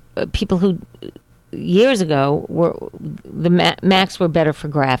who years ago Macs were better for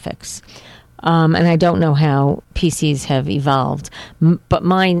graphics. And I don't know how PCs have evolved, but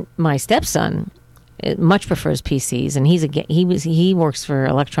my stepson much prefers PCs, and he works for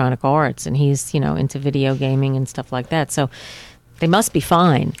Electronic Arts, and he's into video gaming and stuff like that. So they must be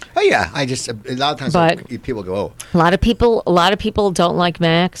fine. Oh yeah, a lot of times people go, oh. A lot of people don't like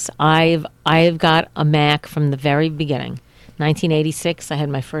Macs. I've got a Mac from the very beginning. 1986, I had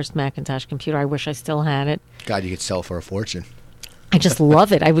my first Macintosh computer. I wish I still had it. God, you could sell for a fortune. I just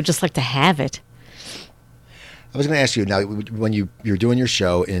love it. I would just like to have it. I was going to ask you now when you're doing your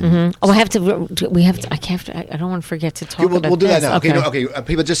show in. Mm-hmm. Oh, I don't want to forget to talk about. We'll do this. that now. Okay.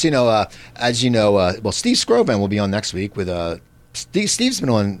 People, just as you know, Steve Scrovan will be on next week with Steve's been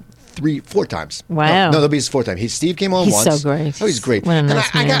on 4 times. Wow. No, that'll be his 4th time. Steve came on once. He's so great. Oh, he's great. What a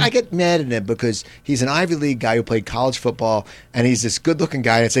nice man. I get mad at him because he's an Ivy League guy who played college football, and he's this good-looking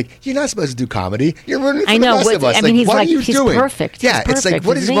guy. And it's like, you're not supposed to do comedy. You're ruining it for the rest of us. I mean, he's doing? Perfect. Yeah, he's it's like,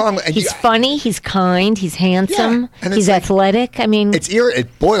 what is wrong? And he's funny. He's kind. He's handsome. Yeah, he's athletic. I mean,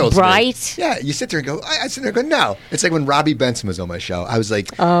 it boils bright. Me. Yeah, you sit there and go. I sit there and go, no. It's like when Robbie Benson was on my show. I was like,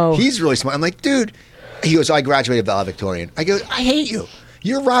 oh, he's really smart. I'm like, dude. He goes, I graduated valedictorian. I go, I hate you.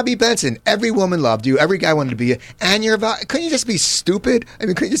 You're Robbie Benson. Every woman loved you. Every guy wanted to be you. And couldn't you just be stupid? I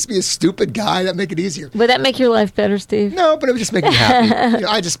mean, couldn't you just be a stupid guy? That'd make it easier. Would that make your life better, Steve? No, but it would just make me happy.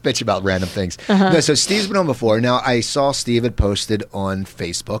 I just bitch about random things. No, so Steve's been on before. Now, I saw Steve had posted on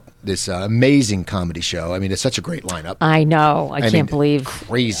Facebook this amazing comedy show. I mean, it's such a great lineup. I know. I can't believe.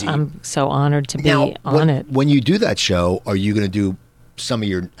 Crazy. I'm so honored to be on it. When you do that show, are you going to do some of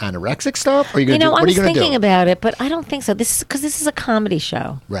your anorexic stuff? Or are you going to do? I was thinking thinking about it, but I don't think so. This is a comedy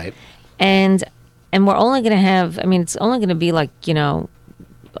show, right? And we're only going to have. I mean, it's only going to be like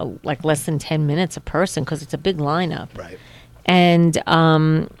less than 10 minutes a person because it's a big lineup, right? And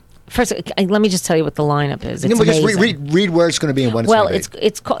first, let me just tell you what the lineup is. It's just read where it's going to be and when it's going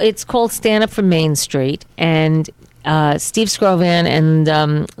to be. It's called Stand Up for Main Street, and Steve Scrovan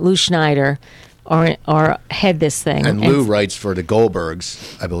and Lou Schneider or head this thing. And Lou writes for the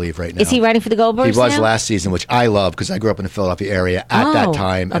Goldbergs, I believe, right now. Is he writing for the Goldbergs? He was last season, which I love because I grew up in the Philadelphia area at that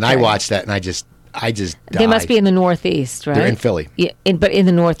time, and I watched that, and I just died. They must be in the Northeast, right? They're in Philly. Yeah, but in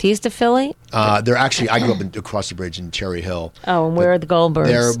the Northeast of Philly? They're actually, I grew up across the bridge in Cherry Hill. Oh, and where are the Goldbergs?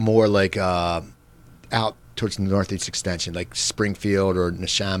 They're more like out towards the Northeast extension, like Springfield or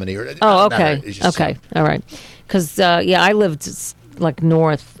Neshaminy. Oh, okay. Okay, all right. Because, I lived like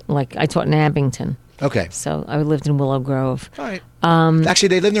north, like I taught in Abington. Okay. So I lived in Willow Grove. All right. Actually,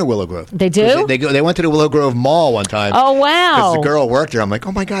 they live near Willow Grove. They do? They went to the Willow Grove Mall one time. Oh, Because wow. the girl worked there. I'm like,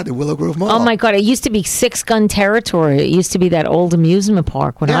 oh my God, the Willow Grove Mall. Oh my God! It used to be Six Gun Territory. It used to be that old amusement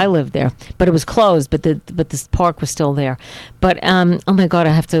park when Yeah. I lived there, but it was closed. But this park was still there. But oh my God,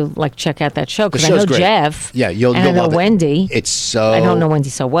 I have to like check out that show because I show's know great. Jeff. Yeah, you'll and I know love it. Wendy. It's so. I don't know Wendy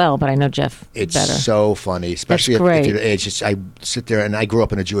so well, but I know Jeff It's better. so funny, especially if great. you're the age. I sit there, and I grew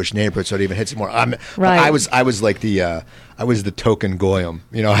up in a Jewish neighborhood, so it even hits it more. Right. I was like I was the token goyim,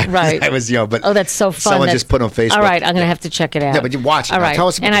 you know. Right. I was, but Oh, that's so fun. Someone That's- just put on Facebook. All right, I'm going to have to check it out. Yeah, but you watch it. All Now right. tell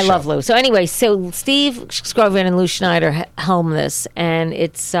us about and the I love show. Lou. So anyway, so Steve Scrovan and Lou Schneider helm this, and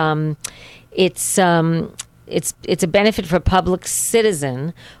it's a benefit for Public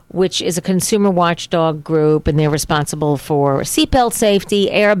Citizen, which is a consumer watchdog group, and they're responsible for seatbelt safety,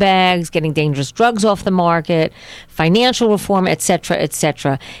 airbags, getting dangerous drugs off the market, financial reform, et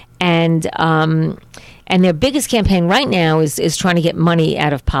cetera, and their biggest campaign right now is trying to get money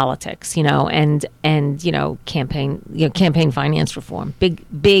out of politics, and campaign finance reform,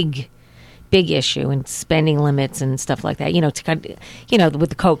 big issue, and spending limits and stuff like that. With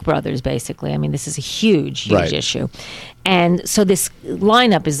the Koch brothers, basically. I mean, this is a huge Right. issue, and so this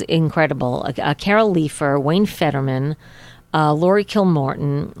lineup is incredible. Carol Leifer, Wayne Fetterman, Laurie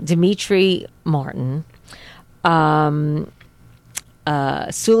Kilmartin, Dimitri Martin.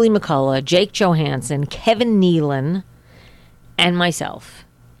 Sully McCullough, Jake Johansson, Kevin Nealon, and myself.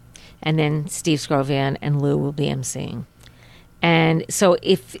 And then Steve Scrovan and Lou will be emceeing. And so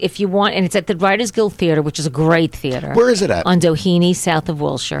if you want, and it's at the Writers Guild Theater, which is a great theater. Where is it at? On Doheny, south of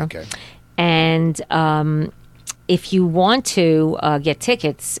Wilshire. Okay. And if you want to get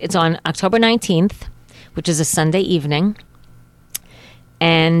tickets, it's on October 19th, which is a Sunday evening.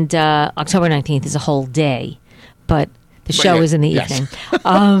 And October 19th is a whole day. But the show yeah, is in the yes. evening.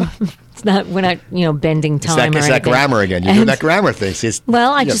 It's not. We're not. Bending time. It's or that anything. grammar again. You're doing And- that grammar thing. See,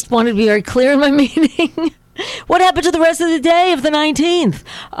 Well, I yeah. just wanted to be very clear in my meaning. What happened to the rest of the day of the 19th?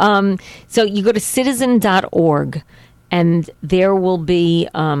 So you go to citizen.org, and there will be,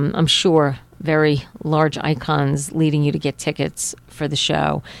 I'm sure, very large icons leading you to get tickets for the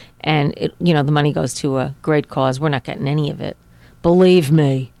show. And the money goes to a great cause. We're not getting any of it, believe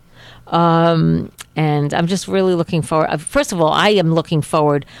me. And I'm just really looking forward. First of all, I am looking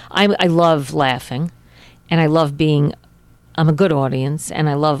forward. I love laughing, and I love being. I'm a good audience, and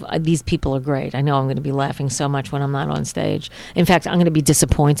I love these people are great. I know I'm going to be laughing so much when I'm not on stage. In fact, I'm going to be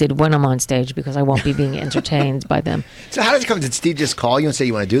disappointed when I'm on stage because I won't be being entertained by them. So how did it come? Did Steve just call you and say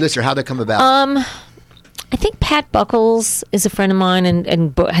you want to do this, or how did it come about? I think Pat Buckles is a friend of mine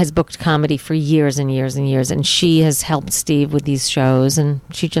and has booked comedy for years and years and years, and she has helped Steve with these shows, and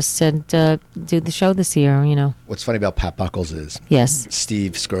she just said, do the show this year, What's funny about Pat Buckles is Yes.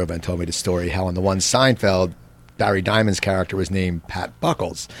 Steve Scrovan told me the story how on the one Seinfeld, Barry Diamond's character was named Pat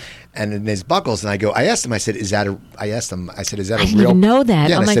Buckles, and in his Buckles, and I asked him, I said, is that a didn't real? even know that.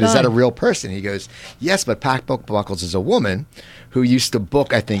 Yeah, Oh and my I said, is that a God. real person? He goes, yes, but Pat Buckles is a woman who used to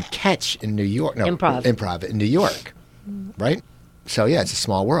book, I think, Catch in New York. No, Improv in New York, right? So yeah, it's a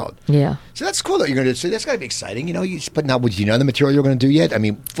small world. Yeah. So that's cool that you're going to do. So that's got to be exciting, But now, would you know the material you're going to do yet? I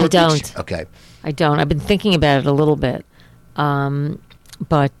mean, I don't. Okay. I don't. I've been thinking about it a little bit,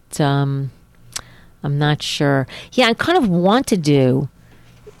 but I'm not sure. Yeah, I kind of want to do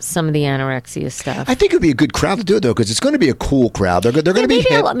some of the anorexia stuff. I think it'd be a good crowd to do it though, because it's going to be a cool crowd. They're going to be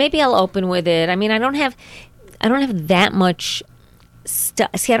hip. Maybe I'll open with it. I mean, I don't have that much stuff.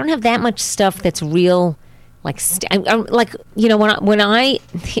 See, I don't have that much stuff that's real. Like, when I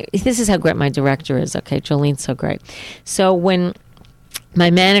this is how great my director is. Okay, Jolene's so great. So when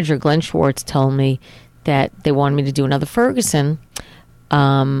my manager Glenn Schwartz told me that they wanted me to do another Ferguson,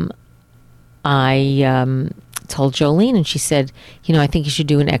 I told Jolene, and she said, I think you should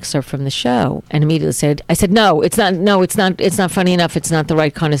do an excerpt from the show. And immediately I said, no, it's not funny enough. It's not the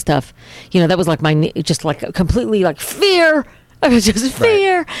right kind of stuff. That was like just like completely like fear. I was just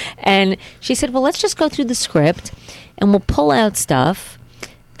fear. Right. And she said, well, let's just go through the script and we'll pull out stuff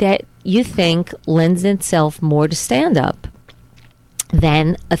that you think lends itself more to stand up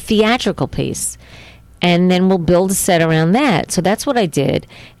than a theatrical piece. And then we'll build a set around that. So that's what I did.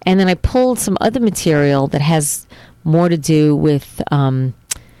 And then I pulled some other material that has more to do with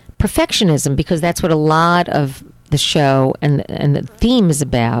perfectionism, because that's what a lot of the show and the theme is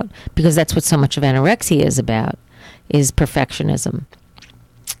about, because that's what so much of anorexia is about, is perfectionism.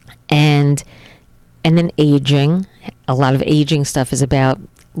 And then aging. A lot of aging stuff is about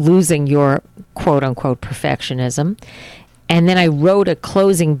losing your quote-unquote perfectionism. And then I wrote a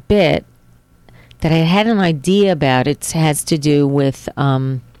closing bit that I had an idea about. It has to do with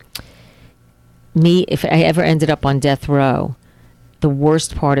me, if I ever ended up on death row, the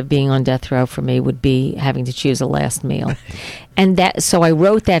worst part of being on death row for me would be having to choose a last meal. And so I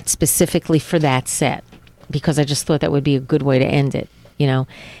wrote that specifically for that set because I just thought that would be a good way to end it, you know.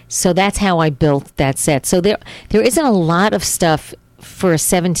 So that's how I built that set. So there isn't a lot of stuff for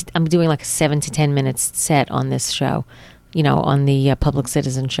I'm doing like a 7 to 10 minutes set on this show, you know, on the Public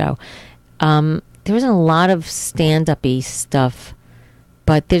Citizen show. There isn't a lot of stand-up-y stuff,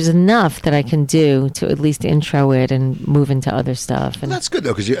 but there's enough that I can do to at least intro it and move into other stuff. And Well, that's good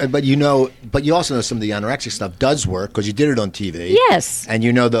though, because but you also know some of the anorexic stuff does work because you did it on TV. yes, And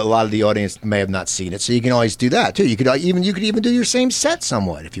you know that a lot of the audience may have not seen it, so you can always do that too. You could even do your same set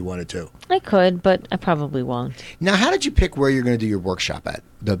somewhat if you wanted to. I could, but I probably won't. Now, how did you pick where you're going to do your workshop at?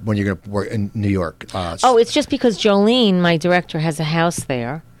 When you're going to work in New York? It's just because Jolene, my director, has a house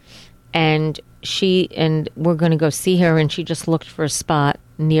there, and we're going to go see her, and she just looked for a spot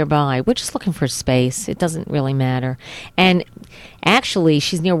nearby. We're just looking for space. It doesn't really matter. And actually,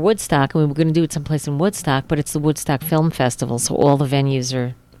 she's near Woodstock, and we were going to do it someplace in Woodstock, but it's the Woodstock Film Festival, so all the venues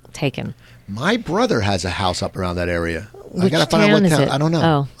are taken. My brother has a house up around that area. I Which gotta find out town what is town. it? I don't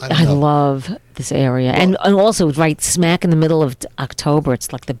know. Oh, don't I know. love this area, and also right smack in the middle of October.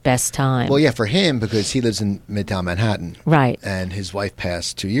 It's like the best time. Well, yeah, for him because he lives in Midtown Manhattan, Right. And his wife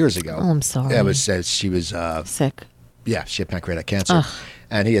passed 2 years ago. Oh, I'm sorry. Yeah, it says she was. Sick. Yeah, she had pancreatic cancer,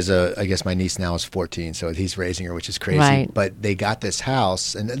 and he has I guess my niece now is 14, so he's raising her, which is crazy. Right. But they got this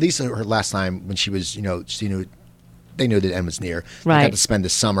house, and at least her last time when she was, they knew that end was near. They Right. got to spend the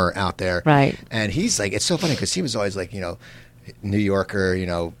summer out there. Right. And he's like, it's so funny because he was always like, New Yorker,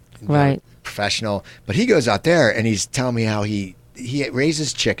 Right. professional. But he goes out there and he's telling me how he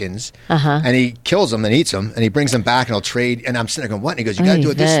raises chickens and he kills them and eats them and he brings them back and he'll trade. And I'm sitting there going, what? And he goes, you got to do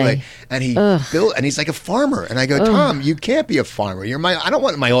it this Oy vey. way. And he built, and he's like a farmer. And I go, Tom, you can't be a farmer. I don't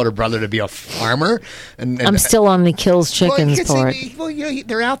want my older brother to be a farmer. And I'm still on the kills well, chickens you part.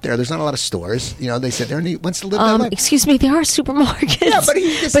 they're out there. There's not a lot of stores. They sit there and he wants to live their life. Excuse me, there are supermarkets. Yeah, but he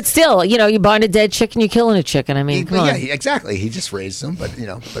just- but still, you're buying a dead chicken, you're killing a chicken. I mean, come on. Exactly. He just raised them, but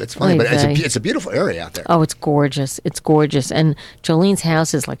but it's funny. Oy But vey. it's a beautiful area out there. Oh, it's gorgeous. It's gorgeous. And Jolene's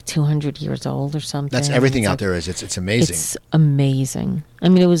house is like 200 years old or something. That's everything It's out like- there is. It's amazing. It's amazing. I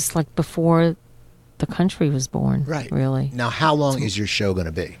mean, it was like before the country was born. Right. Really. Now, how long is your show going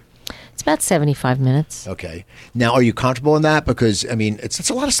to be? It's about 75 minutes. Okay. Now, are you comfortable in that? Because it's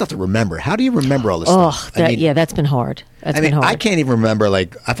a lot of stuff to remember. How do you remember all this Oh, stuff? that's been hard. That's been hard. I can't even remember.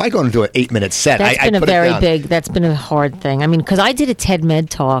 Like, if I go and do an 8-minute set, That's I been a put it very down. that's been a hard thing. I mean, because I did a TED Med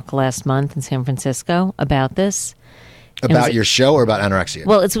talk last month in San Francisco about this. About your show or about anorexia?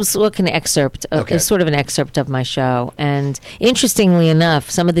 Well, it was like an excerpt. Okay. It's sort of an excerpt of my show. And interestingly enough,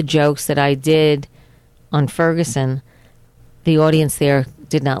 some of the jokes that I did on Ferguson, the audience there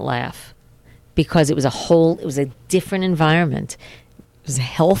did not laugh because it was a different environment. It was a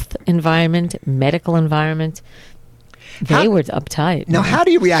health environment, medical environment. They were uptight. Now, how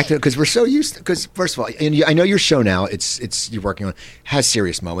do you react to it? Because we're so used to, because first of all, and I know your show now, you're working on, has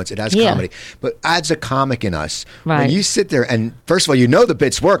serious moments, it has comedy, but as a comic in us, when Right. you sit there and first of all, the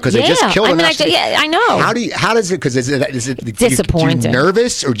bits work because they just Yeah, killed I mean, enough. I know. How does it, because is it Disappointing. you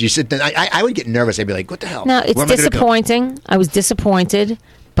nervous or do you sit there? I would get nervous. I'd be like, what the hell? No, it's Where am I gonna go? disappointing. I was disappointed,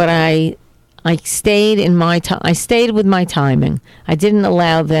 but I stayed in I stayed with my timing. I didn't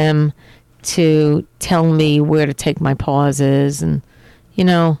allow them to tell me where to take my pauses, and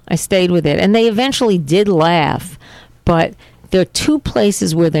I stayed with it. And they eventually did laugh, but there are two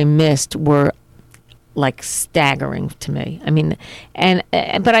places where they missed were like staggering to me. I mean,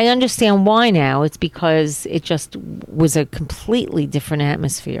 but I understand why now. It's because it just was a completely different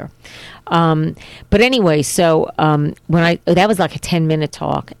atmosphere. But anyway, so that was like a 10-minute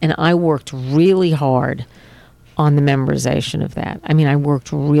talk, and I worked really hard on the memorization of that. I mean, I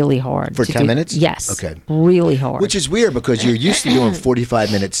worked really hard. For 10 minutes? Yes. Okay. Really hard. Which is weird because you're used to doing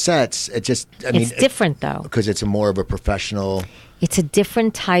 45-minute sets. It's different, though. Because it's more of a professional. It's a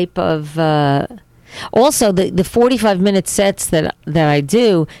different type of. Also, the 45-minute sets that I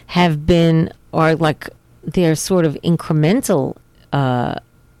do are like they're sort of incremental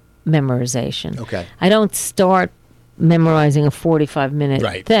memorization. Okay. I don't start memorizing a 45-minute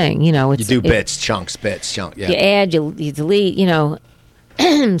Right. thing. You do bits, chunks, chunk. Yeah. You add, you delete.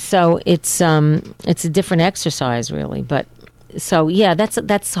 So it's a different exercise, really. But so yeah,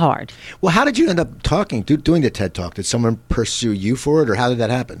 that's hard. Well, how did you end up doing the TED Talk? Did someone pursue you for it, or how did that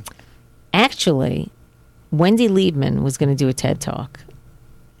happen? Actually, Wendy Liebman was going to do a TED Talk,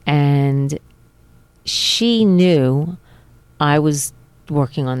 and she knew I was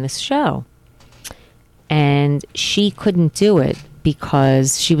working on this show, and she couldn't do it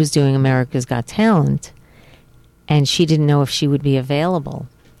because she was doing America's Got Talent, and she didn't know if she would be available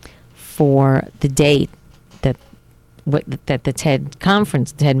for the date that the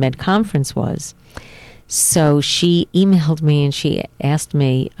TED Med conference was. So she emailed me and she asked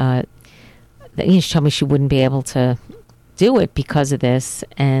me, she told me she wouldn't be able to do it because of this,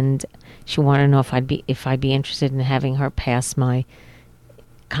 and she wanted to know if I'd be interested in having her pass my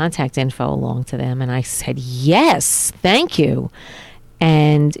contact info along to them. And I said, yes, thank you.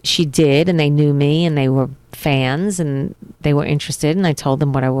 And she did, and they knew me, and they were fans, and they were interested, and I told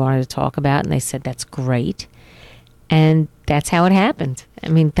them what I wanted to talk about, and they said, that's great. And that's how it happened. I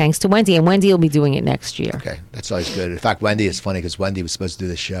mean, thanks to Wendy. And Wendy will be doing it next year. Okay. That's always good. In fact, Wendy is funny because Wendy was supposed to do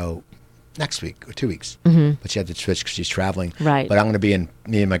the show next week or 2 weeks. Mm-hmm. But she had to switch because she's traveling. Right. But I'm going to be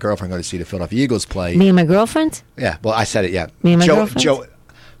me and my girlfriend going to see the Philadelphia Eagles play. Me and my girlfriend? Yeah. Well, I said it, yeah. Me and my girlfriend?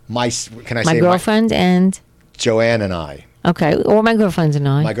 Can I say my girlfriend and? Joanne and I. Okay, or my girlfriend and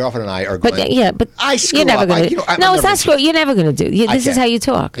I. My girlfriend and I are going. But I screw you're never up. going to. No, it's not screw. You're never going to do. This is how you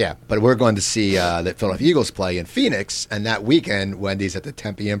talk. Yeah, but we're going to see the Philadelphia Eagles play in Phoenix, and that weekend Wendy's at the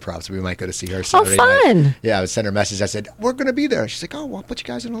Tempe Improv, so we might go to see her Saturday fun! night. Yeah, I sent her a message. I said we're going to be there. She's like, oh, well, I'll put you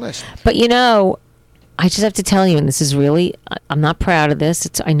guys on the list. But I just have to tell you, and this is really, I'm not proud of this.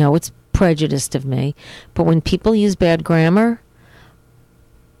 I know it's prejudiced of me, but when people use bad grammar,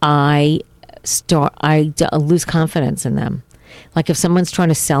 I lose confidence in them. Like if someone's trying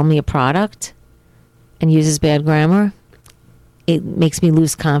to sell me a product and uses bad grammar, it makes me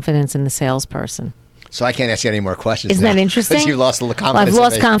lose confidence in the salesperson. So I can't ask you any more questions. Isn't that interesting? Because you lost the confidence. Well,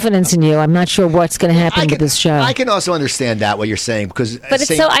 I've lost confidence in you. I'm not sure what's going to happen with this show. I can also understand that what you're saying because. But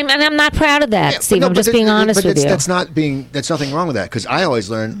I'm not proud of that, Steve. I'm just being honest with you. That's nothing wrong with that because I always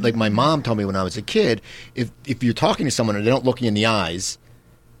learned. Like my mom told me when I was a kid, if you're talking to someone and they don't look you in the eyes,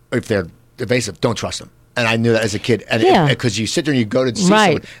 or if they're evasive, don't trust them. And I knew that as a kid. And because you sit there and you go to see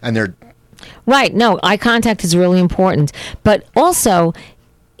someone and they're... Right. No, eye contact is really important. But also,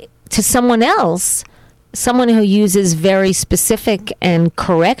 to someone else, someone who uses very specific and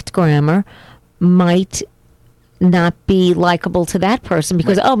correct grammar might not be likable to that person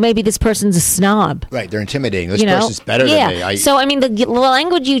because, maybe this person's a snob. Right. They're intimidating. This person's better than me. So, I mean, the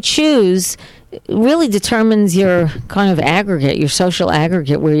language you choose really determines your kind of aggregate, your social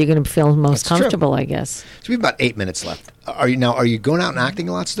aggregate, where you're going to feel most comfortable, I guess. So we have about 8 minutes left. Are you going out and acting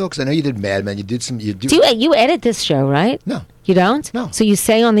a lot still? Because I know you did Mad Men. You did some. You edit this show, right? No. You don't? No. So you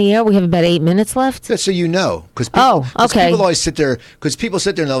say on the air we have about 8 minutes left? Yeah, so you know. Okay. People always sit there, because people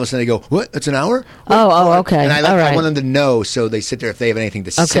sit there and all of a sudden they go, what? That's an hour? Okay. And I want them to know, so they sit there if they have anything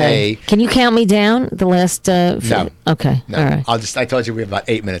to say. Can you count me down the last... No. Okay. No. All right. I told you we have about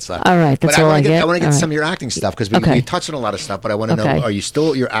 8 minutes left. All right. That's all I get. I want to get some of your acting stuff, because we touched on a lot of stuff, but I want to know,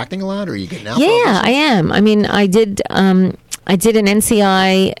 you're acting a lot, or are you getting out? Yeah, I am. I mean, I did an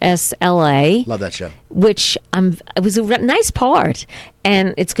NCIS LA. Love that show. Which it was a nice part,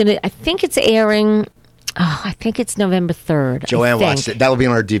 and I think it's airing. I think it's November 3rd. Joanne watched it. That'll be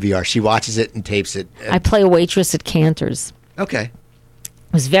on her DVR. She watches it and tapes it. I play a waitress at Cantor's. Okay.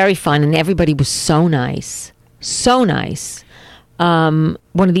 It was very fun, and everybody was so nice, so nice. One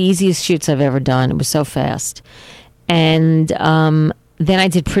of the easiest shoots I've ever done. It was so fast, and then I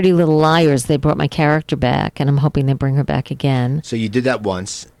did Pretty Little Liars. They brought my character back, and I'm hoping they bring her back again. So you did that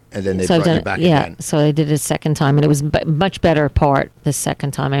once, and then they brought you back again. Yeah, so I did it a second time, and it was a much better part the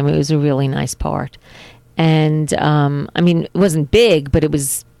second time. I mean, it was a really nice part. And, I mean, it wasn't big, but it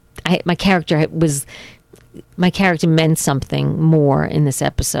was... My character meant something more in this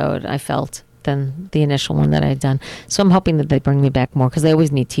episode, I felt, than the initial one that I had done. So I'm hoping that they bring me back more, because they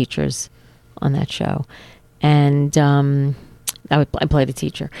always need teachers on that show. And... I played a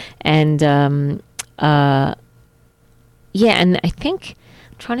teacher, and and I think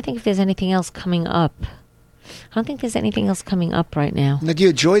I'm trying to think if there's anything else coming up. I don't think there's anything else coming up right now. Now, do you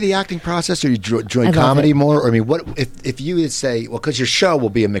enjoy the acting process, or do you enjoy comedy more? Or I mean, what if you would say, well, because your show will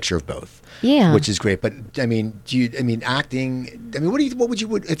be a mixture of both, which is great. But I mean, acting? I mean, what would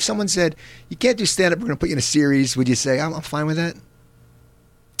you if someone said you can't do stand up, we're going to put you in a series? Would you say I'm fine with that?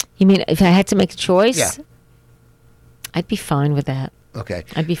 You mean if I had to make a choice? Yeah. I'd be fine with that. Okay.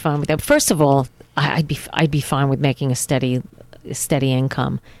 I'd be fine with that. First of all, I'd be fine with making a steady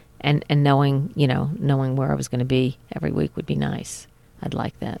income, and knowing where I was going to be every week would be nice. I'd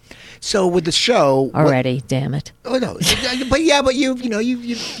like that. So with the show already, damn it. Oh no, but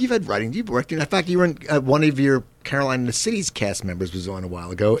you've had writing. You've worked in fact, you were in one of your Carolina in the City's cast members was on a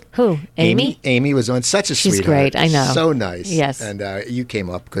while ago. Who? Amy? Amy was on. Such a She's sweetheart. great. I know. So nice. Yes. And you came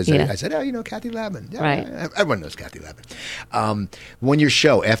up because I said, Kathy Lavin. Yeah, right. Everyone knows Kathy Lavin. When your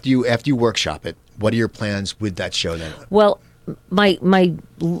show, after you workshop it, what are your plans with that show then? Well, my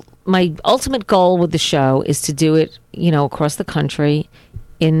ultimate goal with the show is to do it, across the country,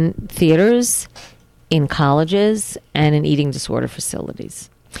 in theaters, in colleges, and in eating disorder facilities.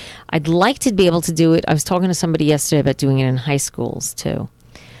 I'd like to be able to do it. I was talking to somebody yesterday about doing it in high schools too,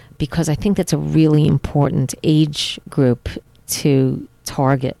 because I think that's a really important age group to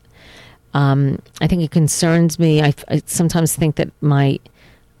target. I think it concerns me. I sometimes think that my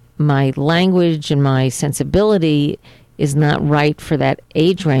language and my sensibility is not right for that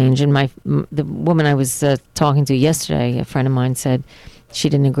age range. And the woman I was talking to yesterday, a friend of mine, said she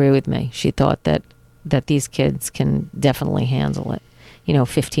didn't agree with me. She thought that these kids can definitely handle it.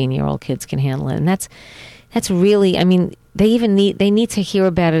 15-year-old kids can handle it, and that's really. I mean, they need to hear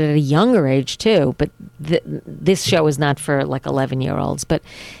about it at a younger age too. But this show is not for like 11-year-olds, but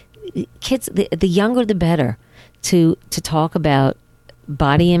kids. The younger, the better. To talk about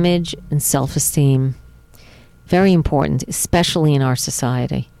body image and self-esteem. Very important, especially in our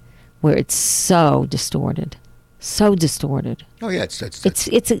society, where it's so distorted. Oh yeah,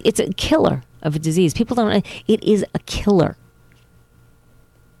 it's a killer of a disease. People don't. It is a killer.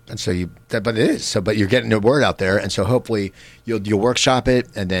 And so but it is. But you're getting the word out there, and so hopefully you'll workshop it,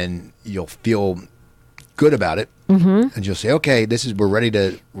 and then you'll feel good about it, and you'll say, okay, we're ready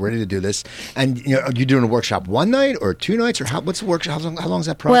to do this. And are you doing a workshop one night or 2 nights, or what's the workshop? How long is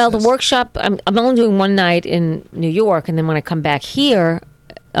that process? Well, the workshop I'm only doing one night in New York, and then when I come back here,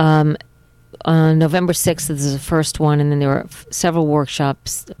 on November 6th is the first one, and then there are several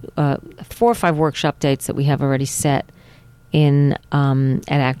workshops, 4 or 5 workshop dates that we have already set in at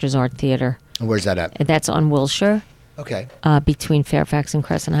Actors Art Theater. And where's that at? And that's on Wilshire. Okay. Between Fairfax and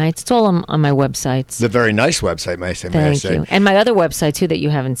Crescent Heights. It's all on my websites. It's a very nice website, may I say. Thank you. And my other website, too, that you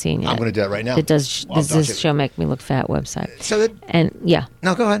haven't seen yet. I'm going to do that right now. It does this show make me look fat website.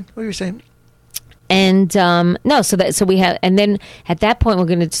 No, go ahead. What were you saying? And so we have, and then at that point we're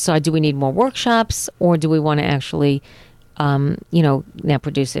going to decide: do we need more workshops, or do we want to actually, now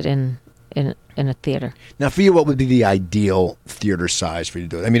produce it in a theater? Now, for you, what would be the ideal theater size for you to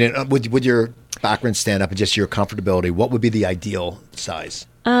do it? I mean, would your background stand up and just your comfortability, what would be the ideal size?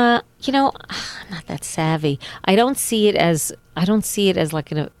 I'm not that savvy. I don't see it as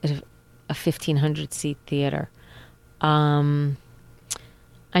like a 1,500 seat theater.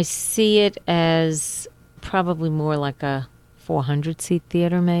 I see it as probably more like a 400 seat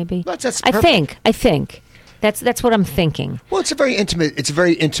theater, maybe. That's I think that's what I'm thinking. Well, it's a very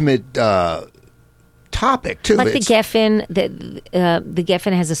intimate topic too. Like the Geffen, the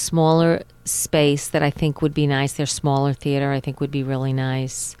Geffen has a smaller space that I think would be nice. Their smaller theater, I think, would be really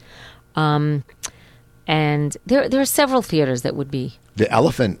nice. And there are several theaters that would be. The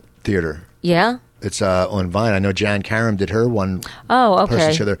Elephant Theater. Yeah. It's on Vine. I know Jan Karam did her one. Oh,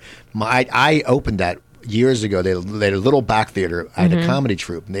 okay. Show there. I opened that years ago. They had a little back theater. I had a comedy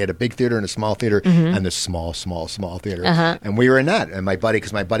troupe, and they had a big theater and a small theater, and the small theater. And we were in that. And my buddy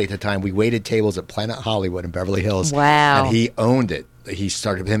at the time, we waited tables at Planet Hollywood in Beverly Hills. Wow. And he owned it. He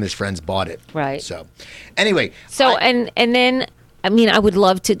started with him. His friends bought it. Right. So, anyway. So and then, I mean, I would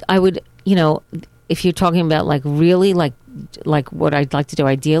love to. I would, if you're talking about like really like what I'd like to do,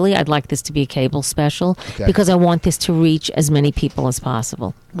 ideally, I'd like this to be a cable special because I want this to reach as many people as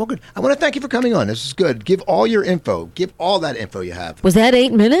possible. Well, good. I want to thank you for coming on. This is good. Give all your info. Give all that info you have. Was that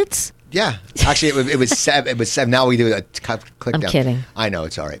 8 minutes? Yeah. Actually, it was 7. It was 7. Now we do a click down. I'm kidding. I know.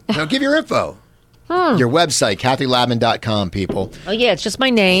 It's all right. Now give your info. Your website, KathyLabman.com, people. Oh, yeah. It's just my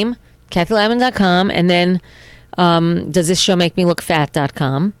name, KathyLabman.com. And then does this show make me look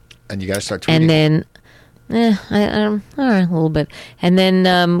fat.com. And you got to start tweeting. And then, all right, a little bit. And then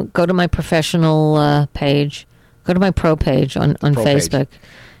go to my professional page. Go to my pro page on Facebook. Page.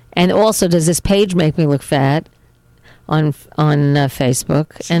 And also, does this page make me look fat on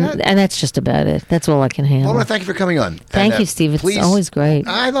Facebook? And that's just about it. That's all I can handle. Well, I want to thank you for coming on. Thank you, Steve. It's always great.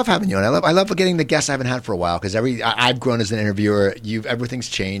 I love having you on. I love getting the guests I haven't had for a while because I've grown as an interviewer. Everything's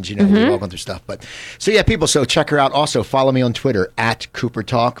changed. We've all gone through stuff. But so yeah, people. So check her out. Also follow me on Twitter at Cooper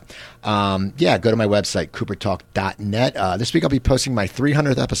Talk. Go to my website, coopertalk.net. This week I'll be posting my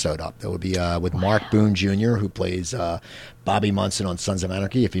 300th episode up. That will be with Mark Boone Jr., who plays Bobby Munson on Sons of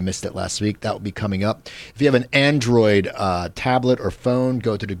Anarchy. If you missed it last week, that will be coming up. If you have an Android tablet or phone,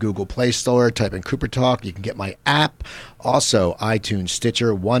 go to the Google Play Store, type in Cooper Talk. You can get my app. Also, iTunes,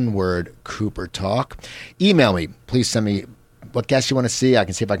 Stitcher, one word, Cooper Talk. Email me. Please send me what guests you want to see. I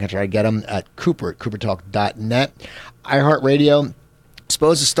can see if I can try to get them at coopertalk.net. iHeartRadio.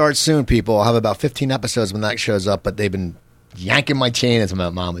 Supposed to start soon, people. I'll have about 15 episodes when that shows up, but they've been yanking my chain, as my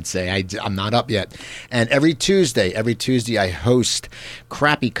mom would say. I'm not up yet. And every Tuesday, I host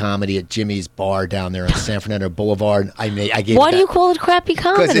Crappy Comedy at Jimmy's Bar down there on San Fernando Boulevard. Why do you call it Crappy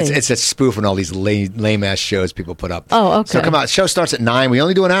Comedy? Because it's a spoof on all these lame-ass shows people put up. Oh, okay. So come out. Show starts at 9. We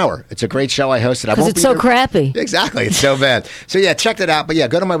only do an hour. It's a great show. I hosted. Because it's so crappy. Exactly. It's so bad. So yeah, check that out. But yeah,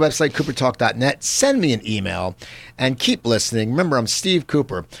 go to my website, coopertalk.net. Send me an email and keep listening. Remember, I'm Steve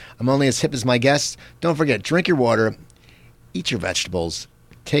Cooper. I'm only as hip as my guests. Don't forget, drink your water, eat your vegetables,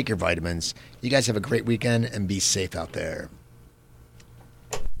 take your vitamins. You guys have a great weekend and be safe out there.